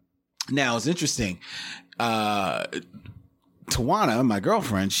 Now, it's interesting. Tawana, my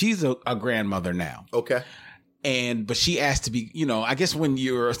girlfriend, she's a grandmother now. Okay. But she asked to be, you know, I guess when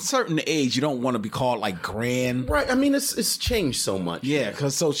you're a certain age, you don't want to be called like grand. Right. I mean, it's changed so much. Yeah.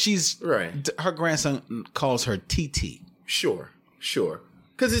 Cause so she's, right. Her grandson calls her TT. Sure.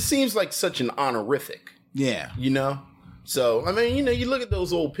 Cause it seems like such an honorific. Yeah. You know? So, I mean, you know, you look at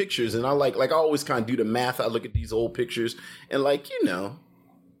those old pictures and I I always kind of do the math. I look at these old pictures and my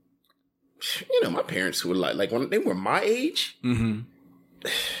parents were like when they were my age, you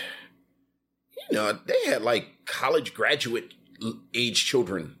know, they had like college graduate age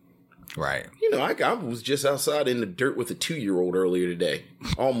children. Right. You know, I was just outside in the dirt with a 2-year-old earlier today,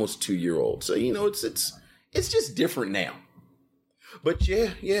 almost 2-year-old. So, you know, it's just different now. But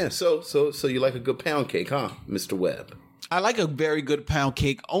yeah. So you like a good pound cake, huh, Mr. Webb? I like a very good pound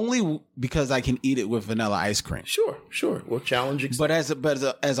cake only because I can eat it with vanilla ice cream. Sure. Well, challenge accepted.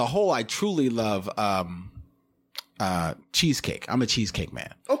 But as a whole, I truly love cheesecake. I'm a cheesecake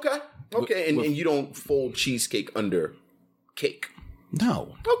man. Okay. And you don't fold cheesecake under cake?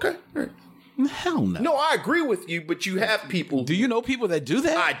 No. Okay. All right. Hell no. No, I agree with you, but you have people. Do you know people that do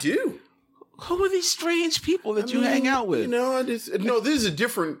that? I do. Who are these strange people that you hang out with? You know, this is a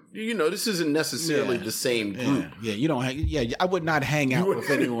different. You know, this isn't necessarily the same group. Yeah, you don't. I would not hang out with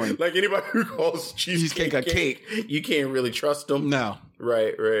anyone. Like anybody who calls cheesecake a cake, you can't really trust them. No.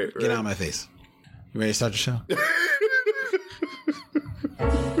 Right. Get out of my face. You ready to start the show?